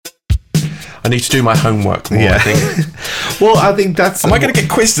I need to do my homework more, I think. Well, I think that's... Am I going to get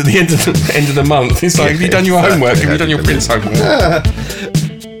quizzed at the end of the month? It's like, have you done your homework? Have you done your Prince homework?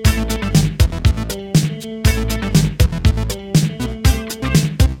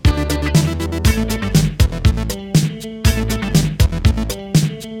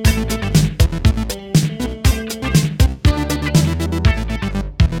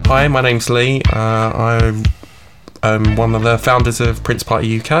 Hi, my name's Lee. I'm one of the founders of Prince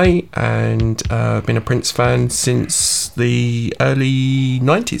Party UK, and I've been a Prince fan since the early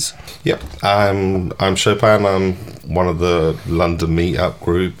 90s. Yep, I'm Chopin. I'm one of the London Meetup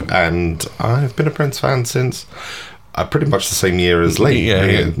group, and I've been a Prince fan since pretty much the same year as Lee.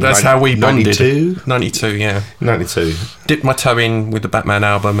 Yeah. That's how we bonded. 92, yeah. 92. Dipped my toe in with the Batman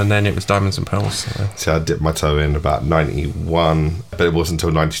album, and then it was Diamonds and Pearls. So I dipped my toe in about 91, but it wasn't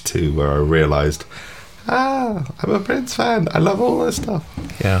until 92 where I realised, I'm a Prince fan. I love all this stuff.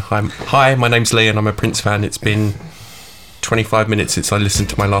 Yeah. Hi, my name's Lee, and I'm a Prince fan. It's been 25 minutes since I listened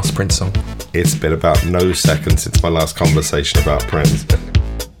to my last Prince song. It's been about no seconds since my last conversation about Prince.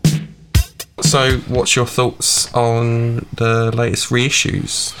 So, what's your thoughts on the latest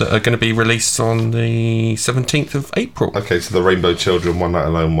reissues that are going to be released on the 17th of April? Okay, so the Rainbow Children, One Night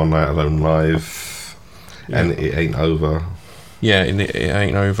Alone Live, and It Ain't Over. Yeah, It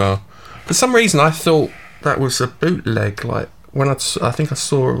Ain't Over. For some reason, I thought that was a bootleg. Like when I think I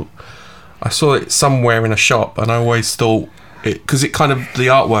saw it somewhere in a shop, and I always thought it because it kind of the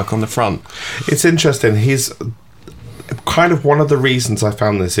artwork on the front. It's interesting. He's kind of one of the reasons I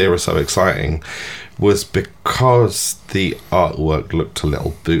found this era so exciting was because the artwork looked a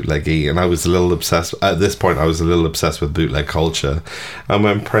little bootleggy, and I was a little obsessed at this point. I was a little obsessed with bootleg culture, and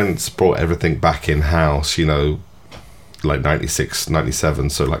when Prince brought everything back in house, you know, like 96,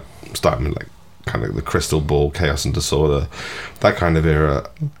 97, so like starting with like kind of the Crystal Ball, Chaos and Disorder, that kind of era.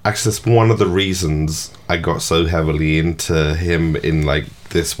 Actually, that's one of the reasons I got so heavily into him in like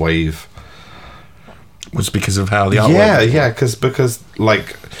this wave. Was because of how the artwork... Yeah, because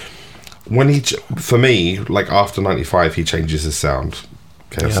like when for me, like after 95, he changes his sound.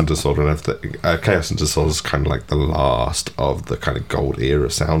 Chaos and Disorder and everything. Chaos and Disorder is kind of like the last of the kind of gold era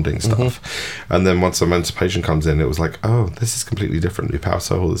sounding stuff. Mm-hmm. And then once Emancipation comes in, it was like, oh, this is completely different. New Power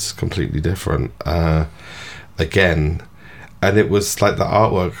Soul, this is completely different. Again. And it was like the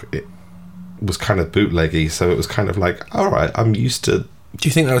artwork, it was kind of bootleggy, so it was kind of like, all right, I'm used to... Do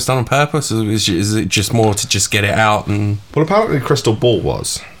you think that was done on purpose, or is it just more to just get it out? And well, apparently Crystal Ball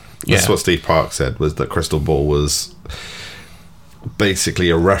was. That's what Steve Park said, was that Crystal Ball was basically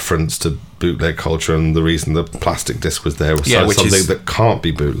a reference to bootleg culture, and the reason the plastic disc was there was something that can't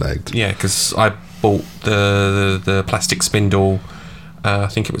be bootlegged. Yeah, because I bought the plastic spindle, I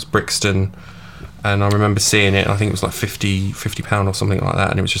think it was Brixton, and I remember seeing it. I think it was like £50 or something like that,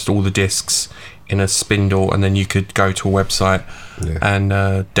 and it was just all the discs in a spindle, and then you could go to a website and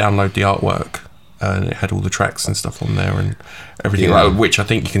download the artwork, and it had all the tracks and stuff on there and everything, which I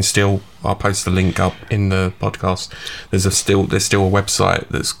think you can still... I'll post the link up in the podcast. There's still a website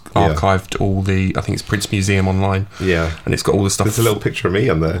that's archived all the... I think it's Prince Museum Online. Yeah. And it's got all the stuff... There's a little picture of me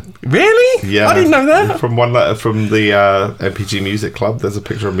on there. Really? Yeah. I didn't know that. From the MPG Music Club, there's a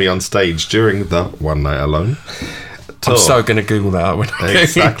picture of me on stage during the One Night Alone tour. I'm so going to Google that.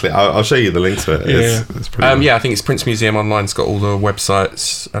 Exactly. I'll show you the link to it. It's pretty I think it's Prince Museum Online. It's got all the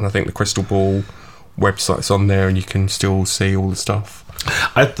websites, and I think the Crystal Ball website's on there, and you can still see all the stuff.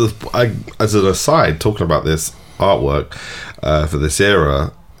 As an aside, talking about this artwork for this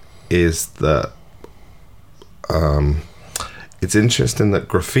era, is that it's interesting that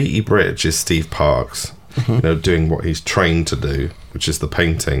Graffiti Bridge is Steve Parks, you know, doing what he's trained to do, which is the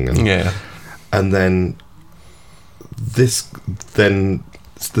painting, and then it's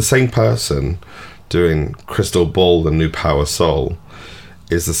the same person doing Crystal Ball and New Power Soul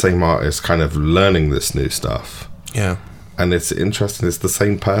is the same artist kind of learning this new stuff. Yeah. And it's interesting, it's the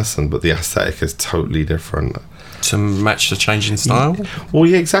same person, but the aesthetic is totally different. To match the change in style? Well,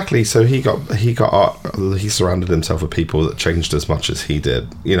 yeah, exactly. So he surrounded himself with people that changed as much as he did,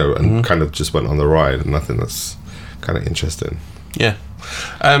 you know, and kind of just went on the ride, and I think that's kind of interesting. Yeah.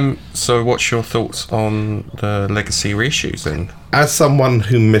 So what's your thoughts on the legacy reissues then? As someone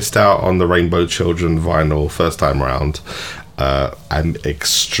who missed out on the Rainbow Children vinyl first time round, I'm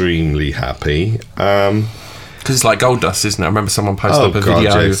extremely happy. Because it's like gold dust, isn't it? I remember someone posted up a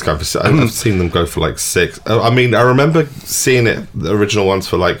video. I've seen them go for like 6. I mean, I remember seeing it, the original ones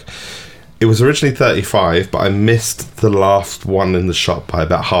for like it was originally 35, but I missed the last one in the shop by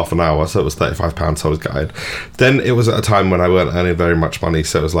about half an hour, so it was £35, so I was gutted. Then it was at a time when I weren't earning very much money,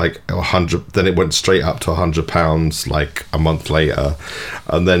 so it was like 100. Then it went straight up to £100 like a month later,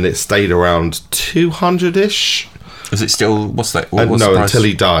 and then it stayed around 200-ish. Is it still? What's that? What's No, the price? until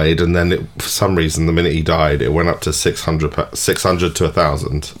he died, and then for some reason, the minute he died, it went up to 600 to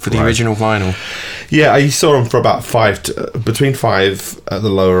 1,000 for the original vinyl. Yeah, I saw them for about between 5 at the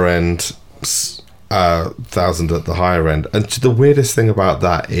lower end, 1,000 at the higher end. And the weirdest thing about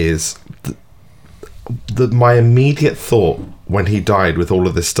that is my immediate thought when he died, with all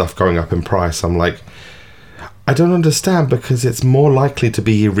of this stuff going up in price, I'm like, I don't understand, because it's more likely to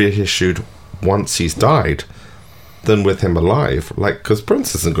be reissued once he's died than with him alive. Like, because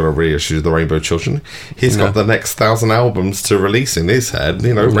Prince isn't going to reissue the Rainbow Children. He's got the next 1,000 albums to release in his head.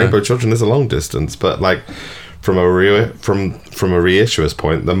 You know, Rainbow Children is a long distance, but like from a reissuer's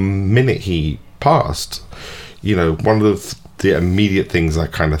point, the minute he passed, you know, one of the immediate things I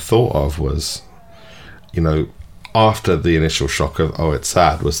kind of thought of was, you know, after the initial shock of, oh, it's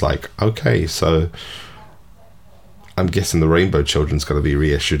sad, was like, okay, so I'm guessing the Rainbow Children's going to be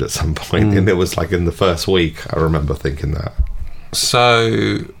reissued at some point. And it was like in the first week, I remember thinking that.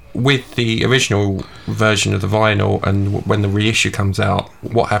 So with the original version of the vinyl, and when the reissue comes out,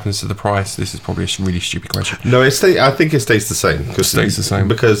 what happens to the price? This is probably a really stupid question. No, I think it stays the same. It stays the same.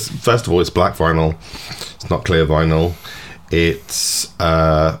 Because, first of all, it's black vinyl. It's not clear vinyl. It's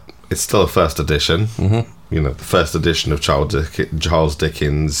still a first edition. Mm-hmm. You know, the first edition of Charles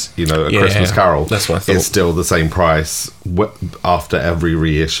Dickens, you know, A Christmas Carol. That's what I thought. It's still the same price after every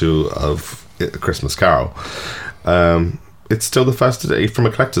reissue of A Christmas Carol. It's still the first, from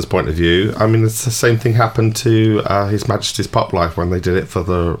a collector's point of view. I mean, it's the same thing happened to His Majesty's Pop Life when they did it for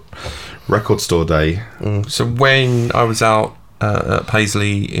the record store day. So when I was out at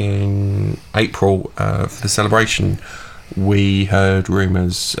Paisley in April for the celebration, we heard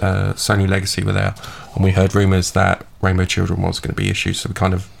rumours, Sony Legacy were there, and we heard rumours that Rainbow Children was going to be issued, so we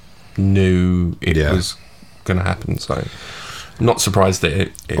kind of knew it was going to happen. So, not surprised that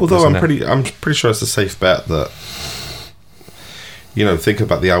it although I'm pretty sure it's a safe bet that, you know, think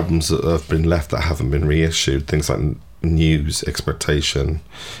about the albums that have been left that haven't been reissued, things like News, Expectation,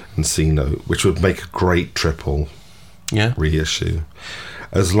 and C-Note, which would make a great triple reissue.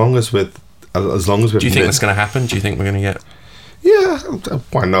 As long as we've. Do you think that's going to happen? Do you think we're going to get? Yeah,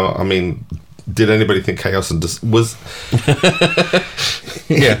 why not? I mean, did anybody think Chaos and was?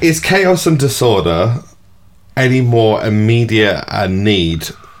 Is Chaos and Disorder any more immediate a need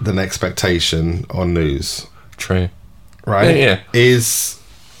than Expectation or News? True. Right? Yeah.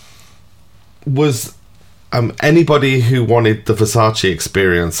 Was anybody who wanted the Versace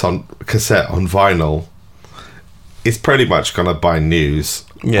experience on cassette on vinyl is pretty much going to buy News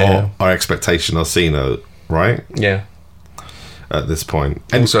or Expectation or C-Note, right? Yeah. At this point.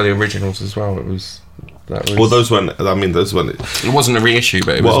 And also the originals as well. Well, those weren't. It wasn't a reissue,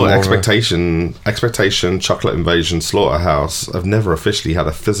 but it was more Expectation, Chocolate Invasion, Slaughterhouse have never officially had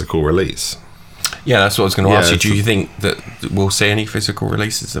a physical release. Yeah, that's what I was going to ask you. Do you think that we'll see any physical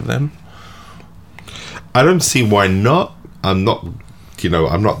releases of them? I don't see why not. I'm not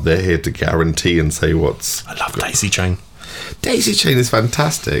there here to guarantee and say what's. I love Daisy Chain. Daisy Chain is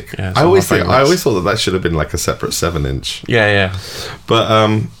fantastic. Yeah, I always thought that should have been like a separate 7-inch. Yeah. But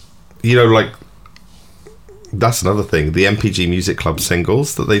you know, like, that's another thing. The MPG Music Club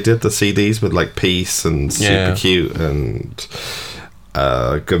singles that they did, the CDs with like Peace and Super Cute and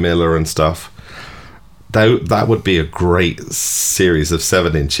Gamilla and stuff. That would be a great series of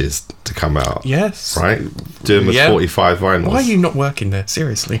 7 inches to come out. Yes. Right? Doing with 45 vinyls. Why are you not working there?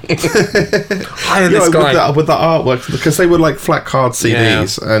 Seriously. Hire this guy. With the artwork, because they were like flat card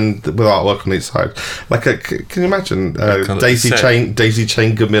CDs and with artwork on each side. Like, can you imagine Daisy Chain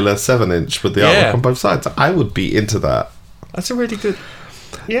Gamilla 7-inch with the artwork on both sides? I would be into that. That's a really good...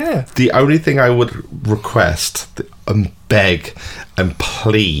 Yeah. The only thing I would request and beg and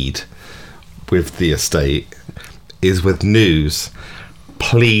plead with the estate is with News,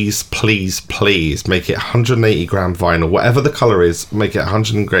 please make it 180 gram vinyl, whatever the color is, make it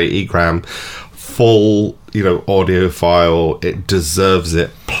 180 gram full, you know, audio file. It deserves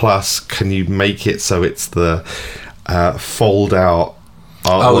it. Plus, can you make it so it's the fold out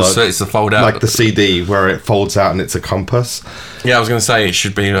artwork? So it's the fold out, like the CD where it folds out and it's a compass. Yeah, I was going to say it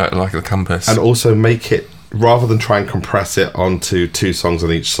should be like a compass. And also make it, rather than try and compress it onto 2 songs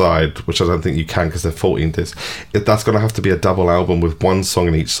on each side, which I don't think you can because they're 14 discs, that's going to have to be a double album with 1 song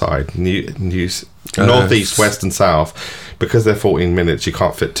on each side. North, East, West and South. Because they're 14 minutes, you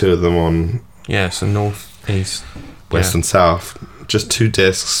can't fit 2 of them on... Yeah, so North, East... West and South. just 2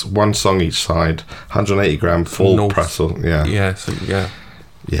 discs, 1 song each side, 180 gram full North. pretzel. Yeah.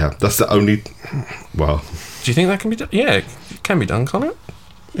 Yeah. That's the only. Well. Do you think that can be done? Yeah, it can be done, can't it?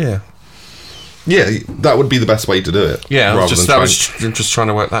 Yeah. Yeah, that would be the best way to do it. Yeah, I'm just trying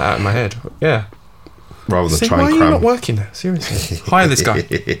to work that out in my head. Yeah. Rather than See, try why and are you cram. not working there? Seriously. Hire this guy.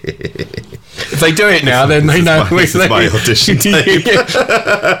 If they do it now, then they know. This is my audition tape.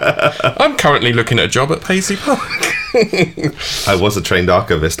 I'm currently looking at a job at Paisley Park. I was a trained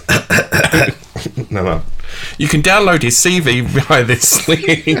archivist. No. You can download his CV via this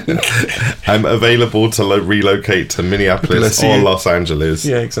link. I'm available to relocate to Minneapolis or Los Angeles.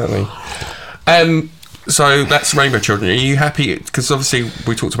 Yeah, exactly. So that's Rainbow Children. Are you happy? Because obviously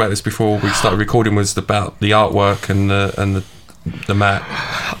we talked about this before we started recording. Was about the artwork and the mat.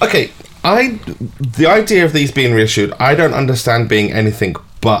 Okay, the idea of these being reissued, I don't understand being anything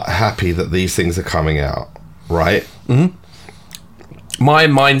but happy that these things are coming out. Right? Mm-hmm. My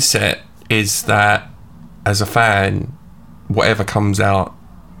mindset is that as a fan, whatever comes out,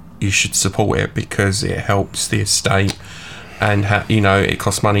 you should support it because it helps the estate, and it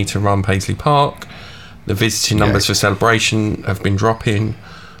costs money to run Paisley Park. The visiting numbers for Celebration have been dropping,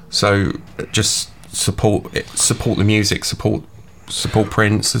 so just support it, support the music, support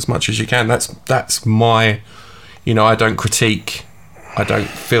Prince as much as you can. That's my, I don't critique. I don't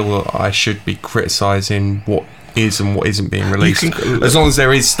feel that I should be criticising what is and what isn't being released, as long as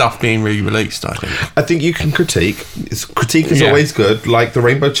there is stuff being re-released. I think you can critique. Critique is always good, like the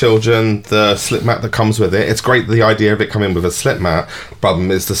Rainbow Children, the slip mat that comes with it. It's great, the idea of it coming with a slip mat. Problem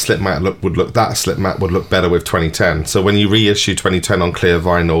is the slip mat would look better with 2010. So when you reissue 2010 on clear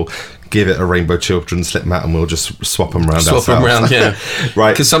vinyl, give it a Rainbow Children slip mat and we'll just swap them around yeah.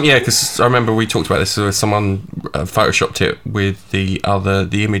 Right. Because I remember we talked about this, so someone photoshopped it with the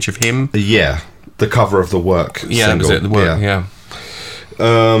image of him. Yeah. The cover of the work. Yeah, single. that was it. The work. Yeah.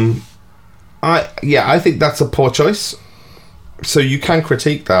 I think that's a poor choice. So you can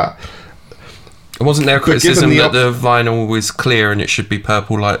critique that. Wasn't there a criticism that the vinyl was clear and it should be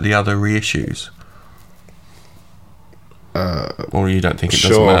purple like the other reissues? Or you don't think it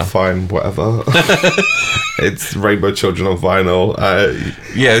doesn't matter? Sure, fine, whatever. It's Rainbow Children on vinyl.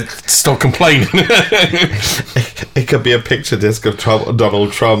 Stop complaining. It could be a picture disc of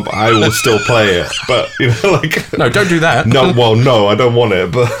Donald Trump. I will still play it, but no, don't do that. No, I don't want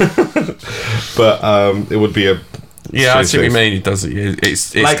it, but it would be a. Yeah, I see what you mean. It does.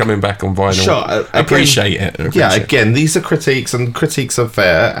 It's coming back on vinyl. Sure, appreciate it. Again, these are critiques, and critiques are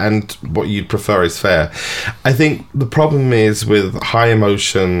fair, and what you'd prefer is fair. I think the problem is with high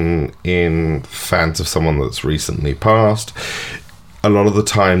emotion in fans of someone that's recently passed. A lot of the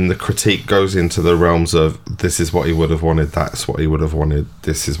time, the critique goes into the realms of this is what he would have wanted, that's what he would have wanted,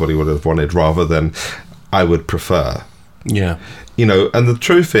 this is what he would have wanted, rather than I would prefer. Yeah. And the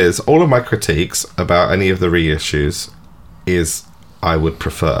truth is, all of my critiques about any of the reissues is I would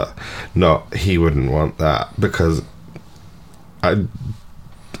prefer, not he wouldn't want that, because I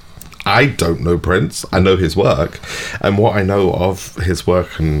don't know Prince. I know his work, and what I know of his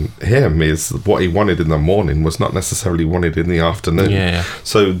work and him is what he wanted in the morning was not necessarily wanted in the afternoon. Yeah.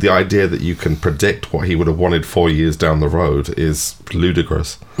 So the idea that you can predict what he would have wanted 4 years down the road is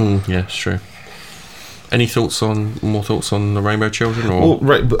ludicrous. Yeah, it's true. Any more thoughts on the Rainbow Children? Or?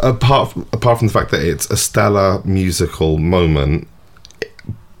 Well, apart from the fact that it's a stellar musical moment,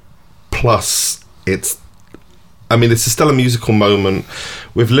 plus it's a stellar musical moment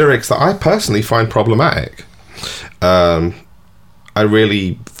with lyrics that I personally find problematic. I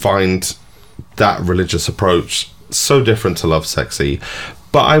really find that religious approach so different to Lovesexy,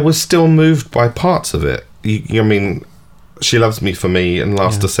 but I was still moved by parts of it. She Loves Me for Me and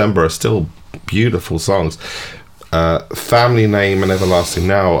Last December are still beautiful songs. Family Name and Everlasting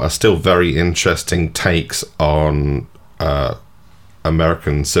Now are still very interesting takes on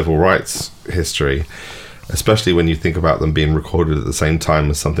American civil rights history, especially when you think about them being recorded at the same time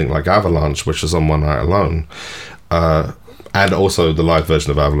as something like Avalanche, which is on One Night Alone, and also the live version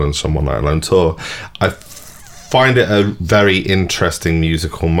of Avalanche on One Night Alone tour. I find it a very interesting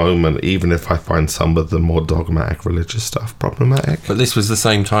musical moment, even if I find some of the more dogmatic religious stuff problematic. But this was the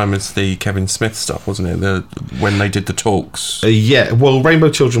same time as the Kevin Smith stuff, wasn't it? When they did the talks. Well, Rainbow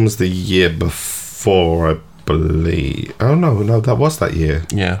Children was the year before, I believe. Oh no, that was that year.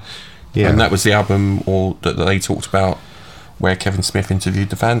 Yeah. And that was the album that they talked about where Kevin Smith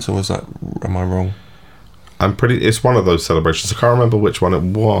interviewed the fans, or am I wrong? It's one of those celebrations. I can't remember which one it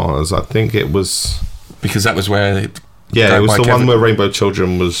was. I think it was... Because that was where... it was the one where Rainbow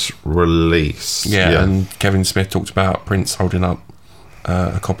Children was released. Yeah, and Kevin Smith talked about Prince holding up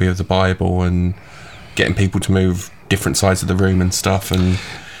a copy of the Bible and getting people to move different sides of the room and stuff, and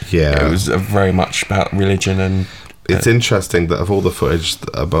Yeah. it was very much about religion. And it's interesting that of all the footage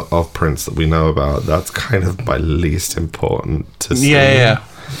of Prince that we know about, that's kind of my least important to see. yeah.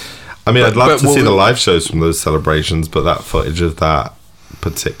 I mean, I'd love to see the well, live shows from those celebrations, but that footage of that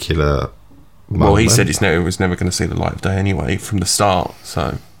particular moment... Well, he said it was never going to see the light of day anyway from the start.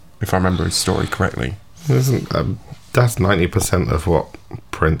 So, if I remember his story correctly, Isn't, that's 90% of what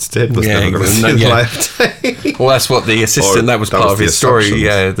Prince did, was never going to see the light of day. well, that's what the assistant, that was part of his story. assumptions.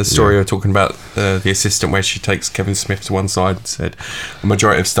 Yeah, the story we're talking about, the assistant, where she takes Kevin Smith to one side and said, the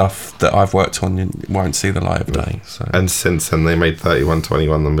majority of stuff that I've worked on won't see the light of day. So. And since then, they made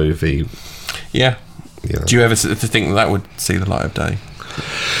 3121, the movie. Yeah. You know. Do you ever think that would see the light of day?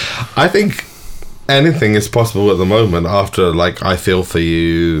 I think anything is possible at the moment after, like, I Feel For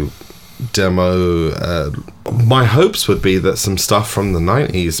You demo. My hopes would be that some stuff from the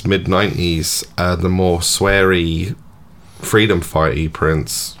 90s, mid-90s, the more sweary, freedom fighty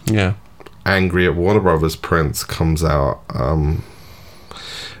Prince, angry at Warner Brothers Prince comes out.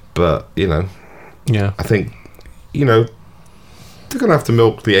 But, you know, I think, you know, they're going to have to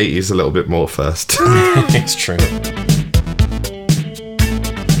milk the 80s a little bit more first. It's true.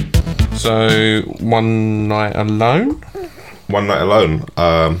 So, One Night Alone? One Night Alone.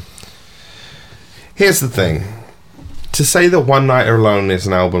 Here's the thing. To say that One Night Alone is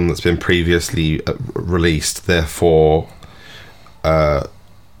an album that's been previously released, therefore,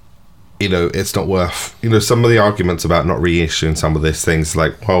 you know, it's not worth... You know, some of the arguments about not reissuing some of these things,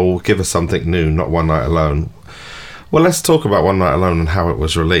 like, well, give us something new, not One Night Alone. Well, let's talk about One Night Alone and how it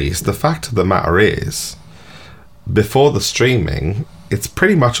was released. The fact of the matter is, before the streaming, it's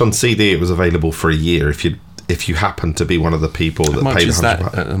pretty much on CD. It was available for a year if you happen to be one of the people that How much paid is £100.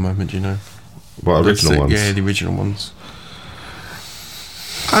 that at the moment, do you know? What, original ones? Yeah, the original ones.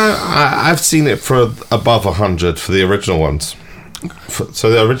 I've seen it for above 100 for the original ones. So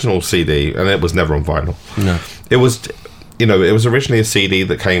the original CD, and it was never on vinyl. No. It was, you know, it was originally a CD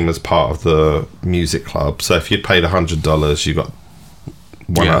that came as part of the music club. So if you'd paid $100, you got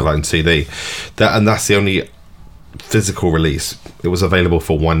One Night Alone CD. That's the only physical release. It was available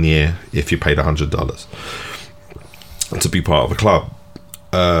for 1 year if you paid $100 to be part of a club.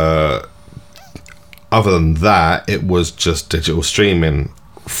 Other than that, it was just digital streaming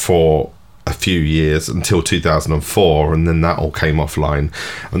for a few years until 2004, and then that all came offline,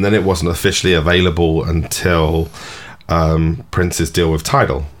 and then it wasn't officially available until Prince's deal with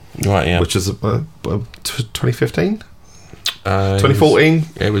Tidal, Right, yeah. which is 2015, 2014. 2014.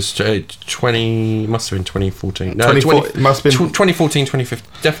 It was 20. Must have been 2014. No, 2014 must have been 2014,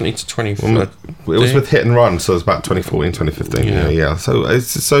 2015. Definitely to 2015. It was with Hit and Run, so it's about 2014, 2015. Yeah. So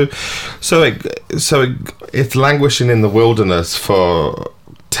it's languishing in the wilderness for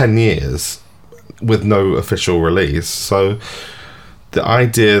 10 years with no official release. So the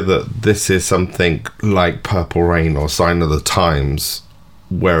idea that this is something like Purple Rain or Sign of the Times,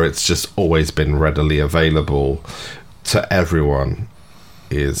 where it's just always been readily available to everyone,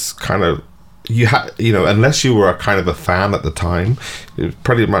 is kind of, you know, unless you were a kind of a fan at the time, it's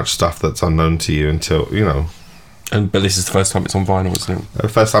pretty much stuff that's unknown to you until, you know. But this is the first time it's on vinyl, isn't it? The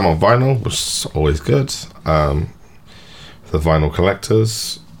first time on vinyl, which is always good. The vinyl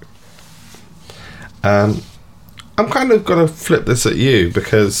collectors. I'm kind of gonna flip this at you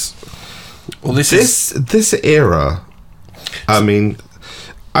because, well, this era. I mean,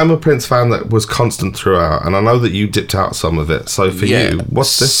 I'm a Prince fan that was constant throughout, and I know that you dipped out some of it. So for you,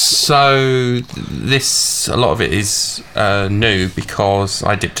 what's this? So this, a lot of it is new because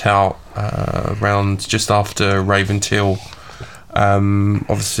I dipped out around just after Raven Till.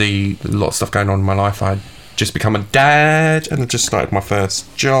 Obviously, a lot of stuff going on in my life. I'd just become a dad and I just started my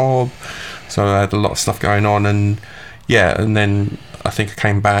first job, so I had a lot of stuff going on, and then I think I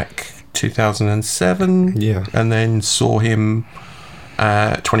came back 2007, and then saw him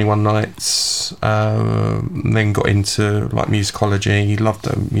 21 Nights, then got into like musicology, loved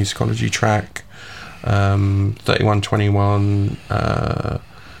the musicology track, 3121,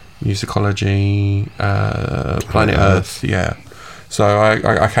 musicology, Planet Earth, so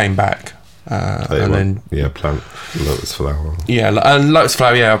I came back, and then Planet Lotus Flower, and Lotus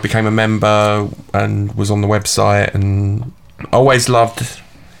Flower, I became a member and was on the website, and I always loved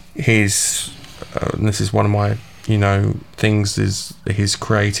his, and this is one of my, you know, things, is his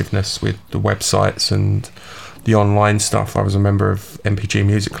creativeness with the websites and the online stuff. I was a member of MPG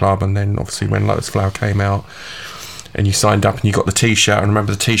Music Club, and then obviously when Lotus Flower came out and you signed up and you got the t-shirt, I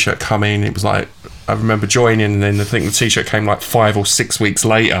remember the t-shirt coming, it was like I remember joining, and then I think the T-shirt came like 5 or 6 weeks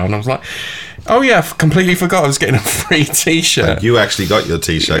later, and I was like, oh yeah, I completely forgot I was getting a free T-shirt. You actually got your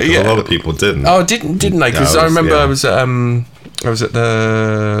T-shirt, because a lot of people didn't. Oh, didn't they? Because I remember I was at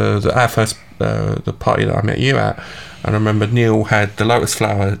our first the party that I met you at, and I remember Neil had the Lotus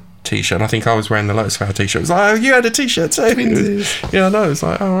Flower T-shirt, and I think I was wearing the Lotus Flower T-shirt. It was like, oh, you had a T-shirt too. Yeah, I know. It was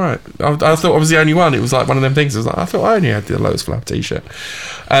like, oh, right. I thought I was the only one. It was like one of them things. It was like, I thought I only had the Lotus Flower T-shirt.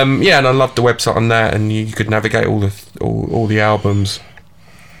 Yeah, and I loved the website on that, and you could navigate all the albums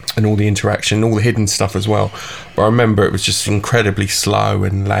and all the interaction, all the hidden stuff as well. But I remember it was just incredibly slow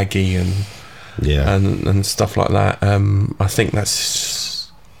and laggy and stuff like that. I think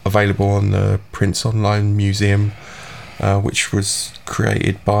that's available on the Prince Online Museum, which was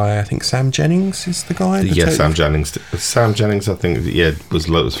created by, I think, Sam Jennings is the guy. Sam Jennings. Sam Jennings, I think, was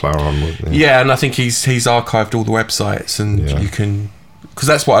Lotus Flower on. Yeah, and I think he's archived all the websites, and you can, because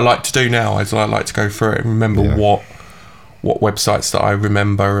that's what I like to do now. I like to go through it and remember what websites that I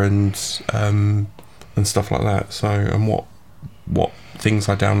remember and stuff like that. So, and what things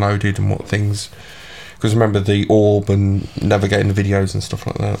I downloaded and what things, because remember the orb and navigating the videos and stuff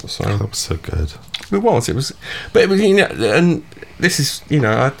like that. So that was so good. It was, but it was, you know, and this is, you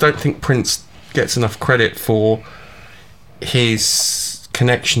know, I don't think Prince gets enough credit for his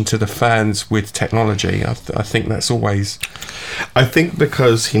connection to the fans with technology. I think that's always. I think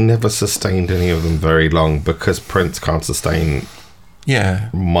because he never sustained any of them very long, because Prince can't sustain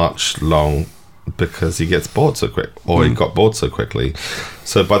much long, because he gets bored so quick, or he got bored so quickly.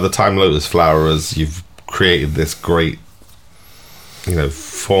 So by the time Lotus Flowers, you've created this great, you know,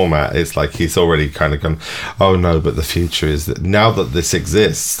 format. It's like he's already kind of gone, oh no, but the future is that now that this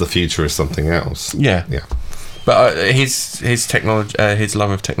exists, the future is something else. Yeah. But his technology, his love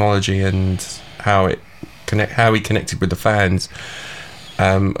of technology, and how he connected with the fans,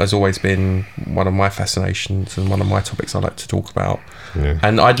 has always been one of my fascinations and one of my topics I like to talk about. Yeah.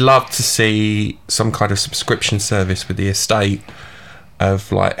 And I'd love to see some kind of subscription service with the estate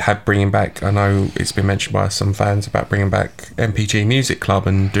of bringing back. I know it's been mentioned by some fans about bringing back MPG Music Club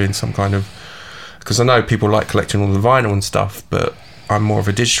and doing some kind of, because I know people like collecting all the vinyl and stuff, but I'm more of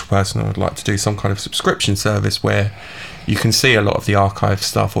a digital person. I would like to do some kind of subscription service where you can see a lot of the archive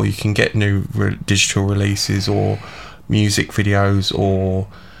stuff, or you can get new digital releases or music videos, or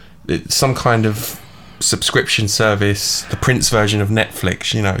some kind of subscription service, the Prince version of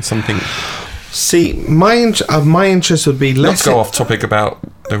Netflix, you know, something. See, my interest would be less. Let's go off topic about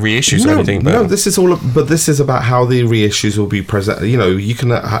the reissues or anything. But this is all. But this is about how the reissues will be present. You know, you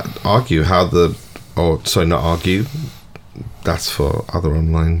can argue how not argue. That's for other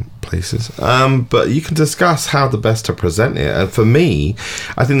online places. But you can discuss how the best to present it. And for me,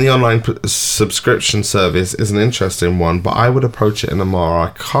 I think the online subscription service is an interesting one, but I would approach it in a more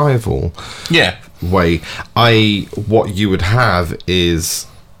archival way. What you would have is,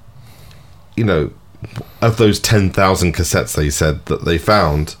 you know, of those 10,000 cassettes they said that they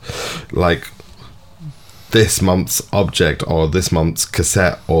found, like this month's object or this month's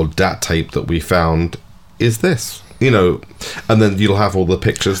cassette or DAT tape that we found is this. You know, and then you'll have all the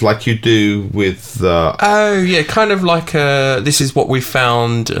pictures like you do with the... Oh, yeah, kind of like this is what we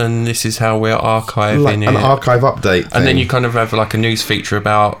found and this is how we're archiving like an archive update thing. And then you kind of have like a news feature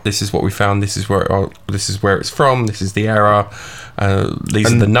about this is what we found, this is where it's from, this is the error,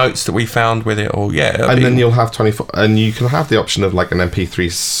 these are the notes that we found with it, or then you'll have 24... And you can have the option of like an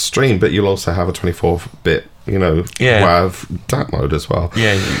MP3 stream, but you'll also have a 24-bit... you know, WAV DAT mode as well.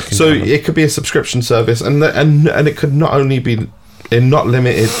 Yeah. So it could be a subscription service, and it could not only be not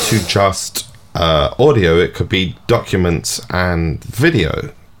limited to just audio. It could be documents and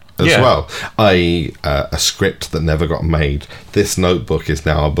video as well. A script that never got made. This notebook is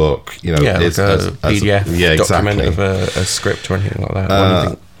now a book. You know, it's like a PDF document of a script or anything like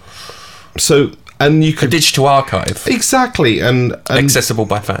that. And you could a digital archive, exactly, and accessible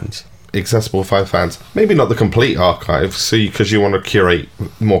by fans. Accessible by fans, maybe not the complete archive, because you want to curate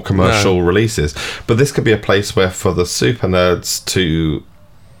more commercial releases, but this could be a place where for the super nerds to,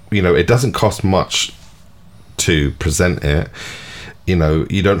 you know, it doesn't cost much to present it. You know,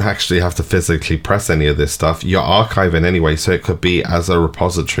 you don't actually have to physically press any of this stuff. You're archiving anyway, so it could be as a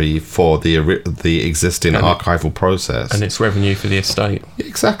repository for the existing archival process, and it's revenue for the estate.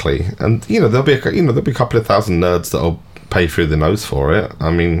 Exactly, and you know there'll be a couple of thousand nerds that'll pay through the nose for it.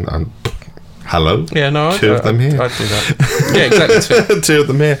 I mean, hello. Yeah, no, two of them here. I'd do that. Yeah, exactly. Two of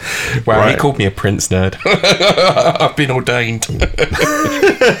them here. Wow, Right. he called me a Prince nerd. I've been ordained.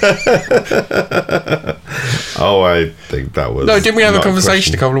 Oh, I think that was... No, didn't we have a not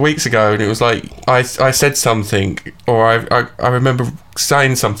conversation a question. couple of weeks ago? And it was like I said something, or I remember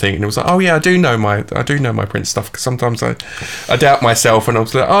saying something, and it was like, oh yeah, I do know my Prince stuff, because sometimes I doubt myself, and I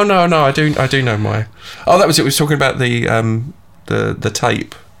was like, oh no, I do know my. Oh, that was it. We was talking about the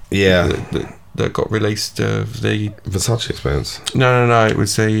tape. Yeah. That got released of the Versace experience. no it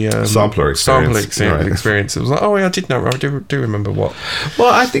was the Sampler experience. Right. experience. It was like, oh yeah, I did know, I do remember what.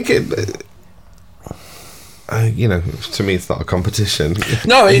 Well, I think it... to me, it's not a competition.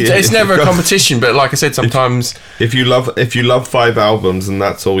 No, it's never a competition. But like I said, sometimes If you love 5 albums and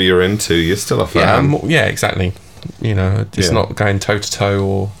that's all you're into, you're still a fan. yeah, exactly. It's Yeah. not going toe to toe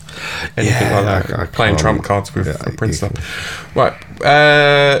or anything Yeah, like that. I Playing can't- trump cards with yeah, Prince you stuff. Right.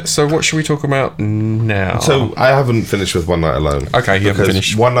 So what should we talk about now? So I haven't finished with One Night Alone. Okay, you haven't because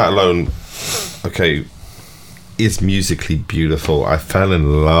finished. One Night Alone, is musically beautiful. I fell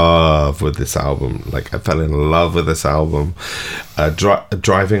in love with this album.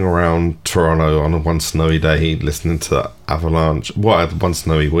 Driving around Toronto on one snowy day, listening to Avalanche. One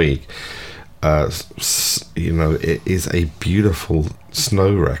snowy week. It is a beautiful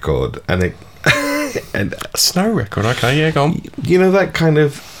snow record, and it and Snow record. Okay, yeah, go on. that kind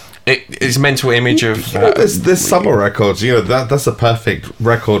of. It's mental image of There's summer records. That's a perfect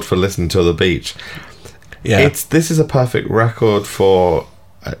record for listening to on the beach. yeah. This is a perfect record for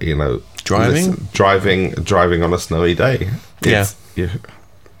Driving? driving on a snowy day. No,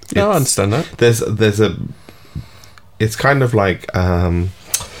 I understand that. It's kind of like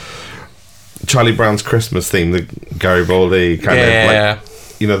Charlie Brown's Christmas theme, the Garibaldi kind of like,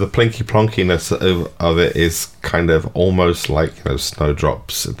 the plinky plonkiness of it is kind of almost like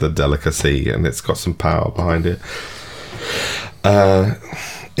snowdrops, the delicacy, and it's got some power behind it. Very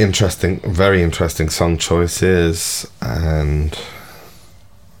interesting song choices. And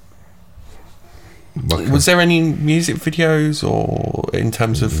Was there any music videos or in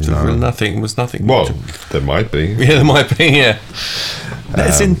terms of nothing? Was nothing? well, there might be. Yeah, there might be. Yeah,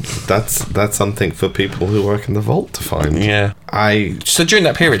 That's something for people who work in the vault to find. yeah. So during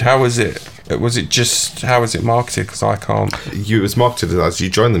that period, how was it? How was it marketed? Because I can't. It was marketed as you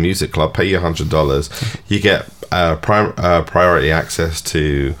join the music club, pay your $100, you get priority access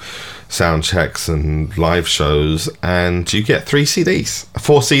to sound checks and live shows, and you get 4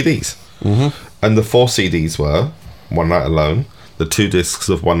 CDs. Mm-hmm. And the 4 CDs were One Night Alone, the 2 discs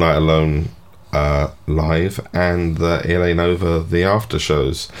of One Night Alone live, and the LA Nova, the after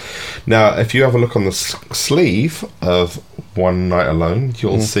shows. Now, if you have a look on the sleeve of One Night Alone,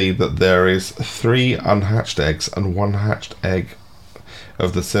 you'll see that there is 3 unhatched eggs and 1 hatched egg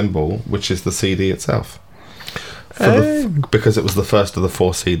of the symbol, which is the CD itself. Because it was the first of the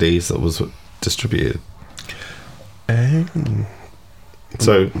 4 CDs that was distributed.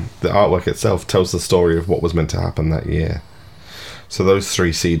 So the artwork itself tells the story of what was meant to happen that year. So those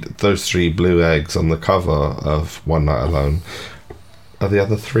 3 blue eggs on the cover of One Night Alone are the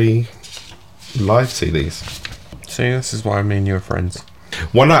other 3 live CDs. See, this is why me and you are friends.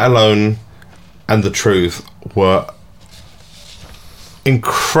 One Night Alone and The Truth were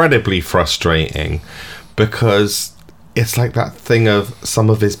incredibly frustrating, because it's like that thing of some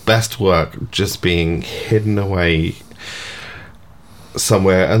of his best work just being hidden away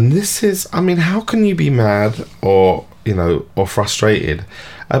somewhere. And this is, how can you be mad or frustrated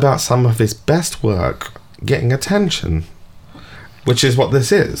about some of his best work getting attention, which is what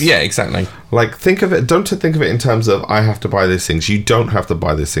this is. Yeah, exactly. Like, don't think of it in terms of I have to buy these things. You don't have to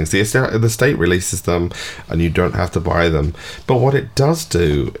buy these things. The state releases them and you don't have to buy them. But what it does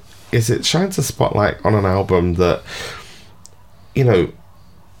do is it shines a spotlight on an album that, I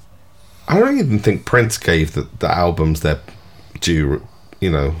don't even think Prince gave the albums their due,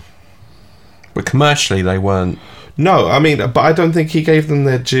 But commercially, they weren't. No, but I don't think he gave them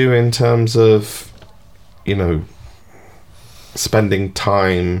their due in terms of, spending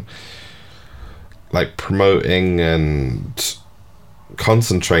time, like, promoting and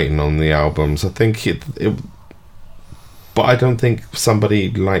concentrating on the albums. I think but I don't think somebody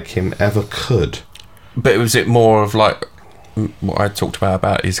like him ever could. But was it more of like what I talked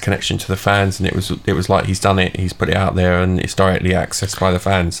about his connection to the fans, and it was like he's done it, he's put it out there, and it's directly accessed by the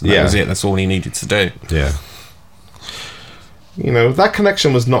fans. And that was it. That's all he needed to do. Yeah. That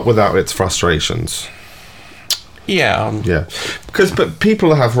connection was not without its frustrations. Yeah. Yeah. But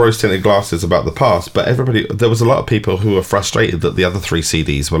people have rose-tinted glasses about the past, but there was a lot of people who were frustrated that the other 3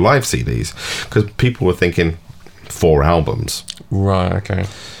 CDs were live CDs, because people were thinking 4 albums. Right, okay.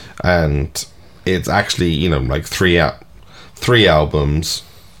 And it's actually, like 3 3 albums,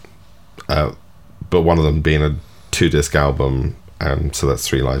 but one of them being a 2-disc album, and so that's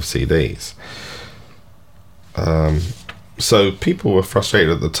 3 live CDs. So people were frustrated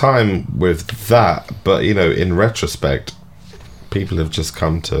at the time with that, but you know, in retrospect, people have just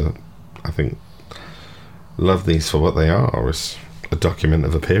come to, I think, love these for what they are, as a document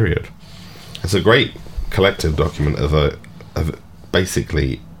of a period. It's a great collective document of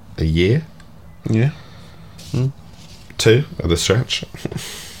basically a year. Yeah. 2 at a stretch.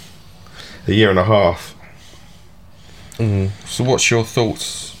 A year and a half. So what's your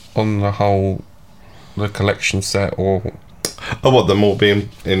thoughts on the collection set, or... Oh, what, them all being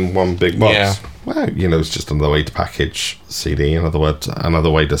in one big box? Yeah. Well, you know, it's just another way to package CD, another way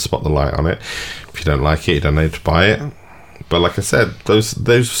to spot the light on it. If you don't like it, you don't need to buy it. But like I said, those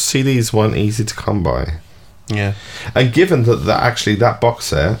CDs weren't easy to come by. Yeah. And given that actually that box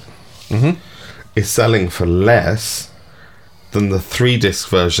set is selling for less than the 3-disc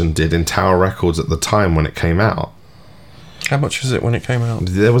version did in Tower Records at the time when it came out. How much was it when it came out?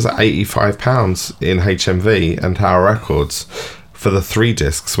 There was £85 in HMV and Tower Records for the 3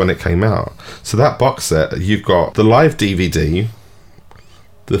 discs when it came out. So that box set, you've got the live DVD,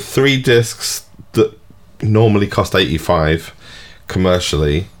 the 3 discs that normally cost £85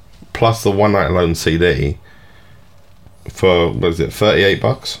 commercially, plus the One Night Alone CD for, what is it,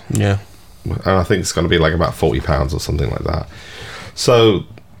 $38? Yeah. And I think it's going to be like about £40 or something like that. So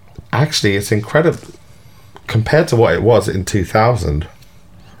actually, it's incredible compared to what it was in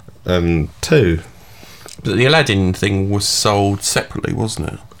 2002. But the Aladdin thing was sold separately,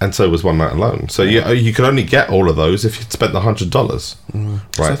 wasn't it? And so was One Night Alone. So you could only get all of those if you'd spent the $100. Right.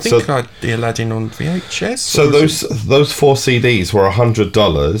 So I think I had the Aladdin on VHS. So those 4 CDs were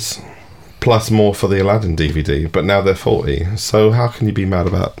 $100 plus more for the Aladdin DVD, but now they're $40. So how can you be mad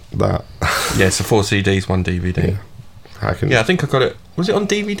about that? Yeah, so 4 CDs, 1 DVD. Yeah. How can I think I got it. Was it on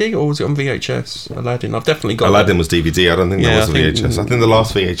DVD or was it on VHS? Aladdin. I've definitely got Aladdin was DVD. I don't think there was a VHS. I think the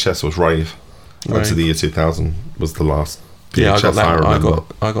last VHS was Rave. Rave. Up to the year 2000 was the last VHS. Yeah, I got that. I remember.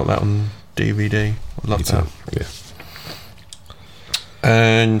 I got that on DVD. I love that. Yeah.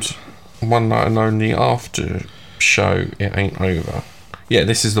 And One Night Alone, the after show, It Ain't Over. Yeah,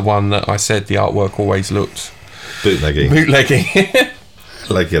 this is the one that I said the artwork always looked bootleggy.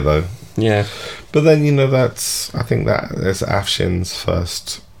 Like it though. Yeah. But then, you know, I think that is Afshin's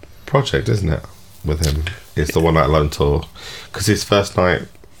first project, isn't it? With him. It's the One Night Alone tour. Because his first night...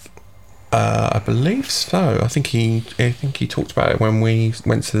 I believe so. I think he talked about it when we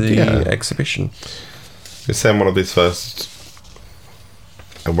went to the exhibition. He's saying one of his first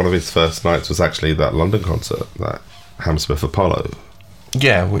nights was actually that London concert, that Hammersmith Apollo.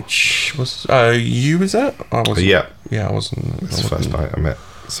 Yeah, which was... you was at? I wasn't. Yeah. Yeah, I wasn't. It's the first night I met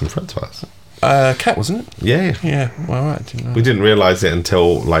some friends of ours. Cat, wasn't it? Yeah. Yeah, well, I didn't know. We didn't realise it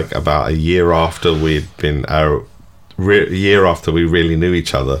until like about a year after we'd been... year after we really knew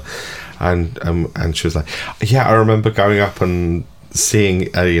each other. And she was like, yeah, I remember going up and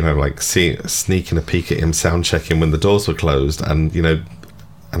seeing, sneaking a peek at him sound checking when the doors were closed. And, you know,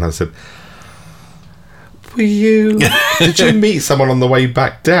 and I said... Did you meet someone on the way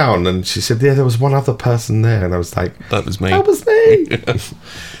back down? And she said, yeah, there was one other person there. And I was like, that was me. That was me.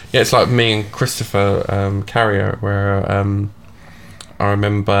 Yeah, it's like me and Christopher Carrier, where I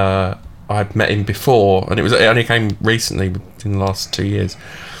remember I'd met him before, and it only came recently in the last 2 years.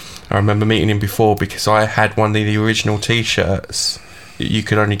 I remember meeting him before because I had one of the original T-shirts that you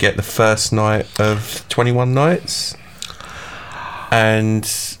could only get the first night of 21 Nights. And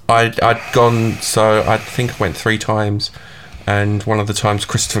I'd gone, so I think I went 3 times, and one of the times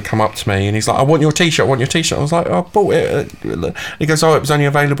Christopher come up to me and he's like, I want your T-shirt. I was like, I bought it. He goes, it was only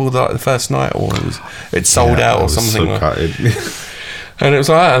available the first night, or it sold out or something. And it was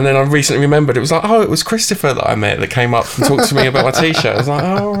like that, and then I recently remembered, it was like, it was Christopher that I met that came up and talked to me about my T-shirt. I was like,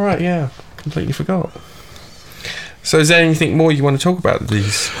 oh, right, yeah, completely forgot. So is there anything more you want to talk about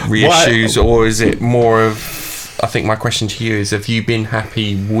these reissues, or is it more of, I think my question to you is, have you been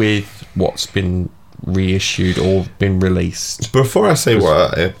happy with what's been reissued or been released? Before I say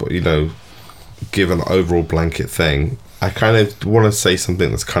give an overall blanket thing, I kind of want to say something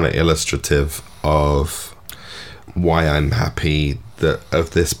that's kind of illustrative of why I'm happy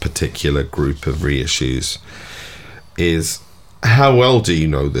of this particular group of reissues. Is how well do you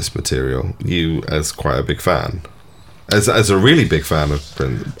know this material? You, as quite a big fan, as a really big fan of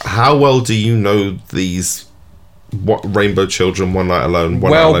Prince, how well do you know these? What Rainbow Children, One Night Alone,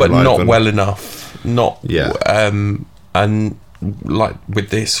 but not well enough. Not and like with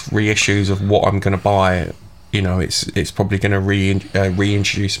this reissues of what I'm going to buy, you know, it's probably going to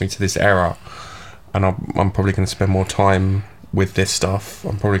reintroduce me to this era, and I'm probably going to spend more time with this stuff.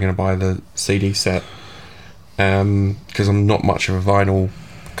 I'm probably going to buy the CD set because I'm not much of a vinyl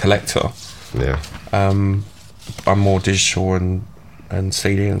collector. Yeah. I'm more digital and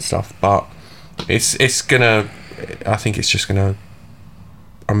CD and stuff, but it's gonna. I think it's just gonna.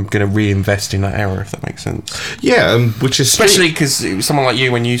 I'm gonna reinvest in that era, if that makes sense. Yeah, which is especially because someone like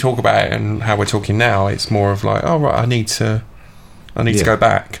you, when you talk about it and how we're talking now, it's more of like, oh right, I need to go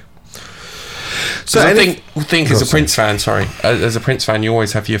back. So I think as a Prince fan, as a Prince fan, you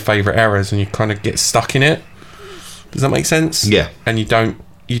always have your favourite eras, and you kind of get stuck in it. Does that make sense? Yeah. And you don't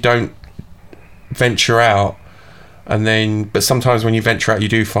venture out. And then, but sometimes when you venture out, you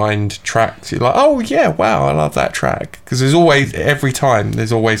do find tracks. You're like, oh yeah, wow, I love that track. Because there's always, every time,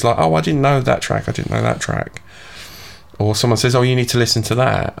 there's always like, oh, I didn't know that track. I didn't know that track. Or someone says, oh, you need to listen to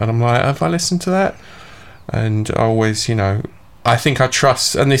that. And I'm like, have I listened to that? And I always, I think I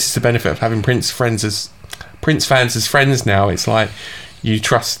trust, and this is the benefit of having Prince fans as friends now. It's like you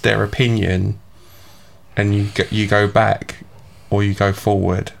trust their opinion, and you go back or you go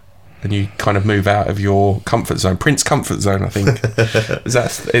forward. And you kind of move out of your comfort zone. Prince comfort zone, I think.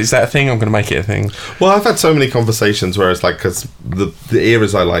 Is that a thing? I'm going to make it a thing. Well, I've had so many conversations where it's like, because the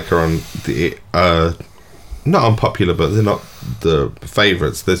eras I like are on the not unpopular, but they're not the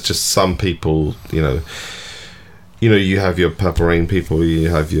favourites. There's just some people, you have your Purple Rain people, you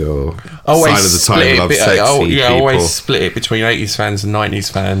have your always Sign of the Time Love Sexy people. Always split it between 80s fans and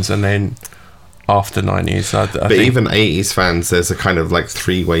 90s fans, and then after 90s. I think even 80s fans, there's a kind of like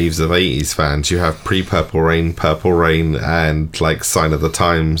three waves of 80s fans. You have pre-Purple Rain, and like Sign of the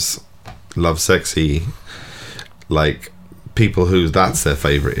Times, Love Sexy, like people who that's their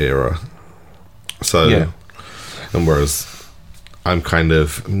favourite era. So, yeah. And whereas I'm kind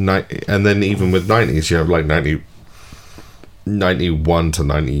of, and then even with 90s, you have like 91 to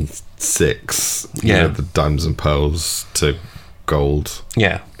 96. Yeah. The Diamonds and Pearls to Gold.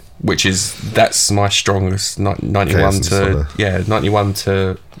 Yeah. That's my strongest. 91 to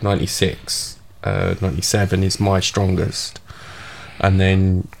 96. 97 is my strongest, and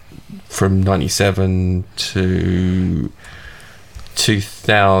then from 97 to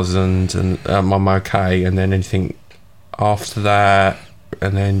 2000 and I'm okay, and then anything after that,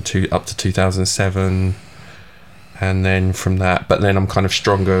 and then up to 2007, and then from that. But then I'm kind of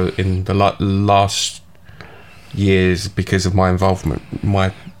stronger in the last years because of my involvement,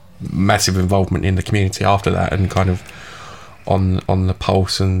 my massive involvement in the community after that, and kind of on the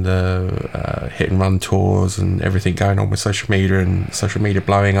pulse and the hit and run tours and everything going on with social media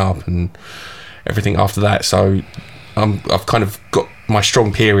blowing up and everything after that. So I've kind of got my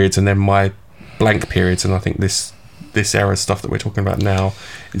strong periods and then my blank periods, and I think this era stuff that we're talking about now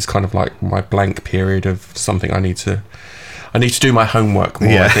is kind of like my blank period of something I need to do my homework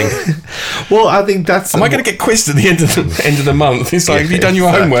more. Yeah. I think. Well, I think that's. Am I going to get quizzed at the end of the month? It's like, have you done your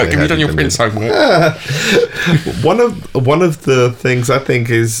homework? Have you done your Prince homework? One of the things I think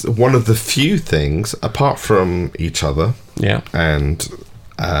is one of the few things apart from each other. Yeah. And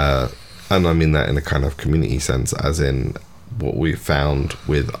I mean that in a kind of community sense, as in what we found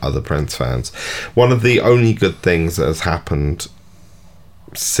with other Prince fans. One of the only good things that has happened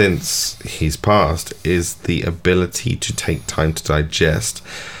since he's passed is the ability to take time to digest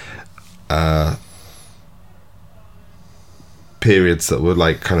periods that were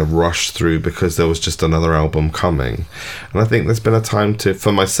like kind of rushed through because there was just another album coming. And I think there's been a time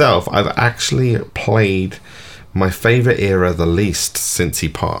for myself, I've actually played my favourite era the least since he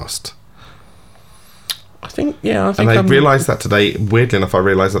passed. I think I realised that today. Weirdly enough, I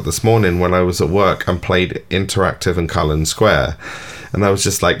realised that this morning when I was at work and played Interactive and Cullen Square. And I was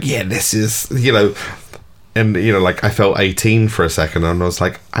just like, yeah, this is, and, like I felt 18 for a second, and I was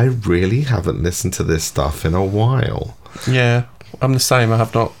like, I really haven't listened to this stuff in a while. Yeah, I'm the same.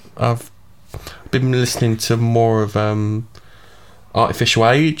 I've been listening to more of Artificial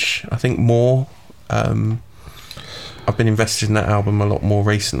Age, I think more. I've been invested in that album a lot more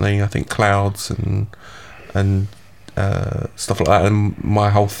recently. I think Clouds and stuff like that. And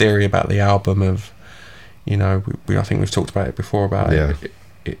my whole theory about the album of, I think we've talked about it before about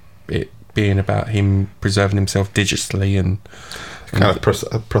it being about him preserving himself digitally and kind of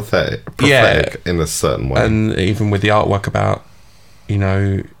prophetic in a certain way, and even with the artwork about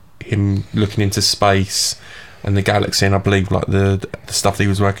him looking into space and the galaxy, and I believe like the stuff that he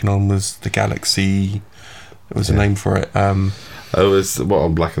was working on was the Galaxy. There was a name for it. It was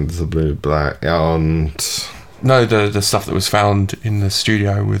on Black and the Blue Black on. No, the stuff that was found in the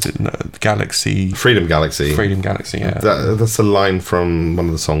studio with Galaxy. Freedom Galaxy, yeah. That's a line from one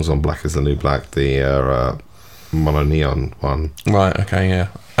of the songs on Black is the New Black, the Mono Neon one. Right, okay, yeah.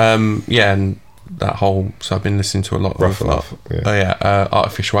 And that whole. So I've been listening to a lot Rough of Enough, yeah.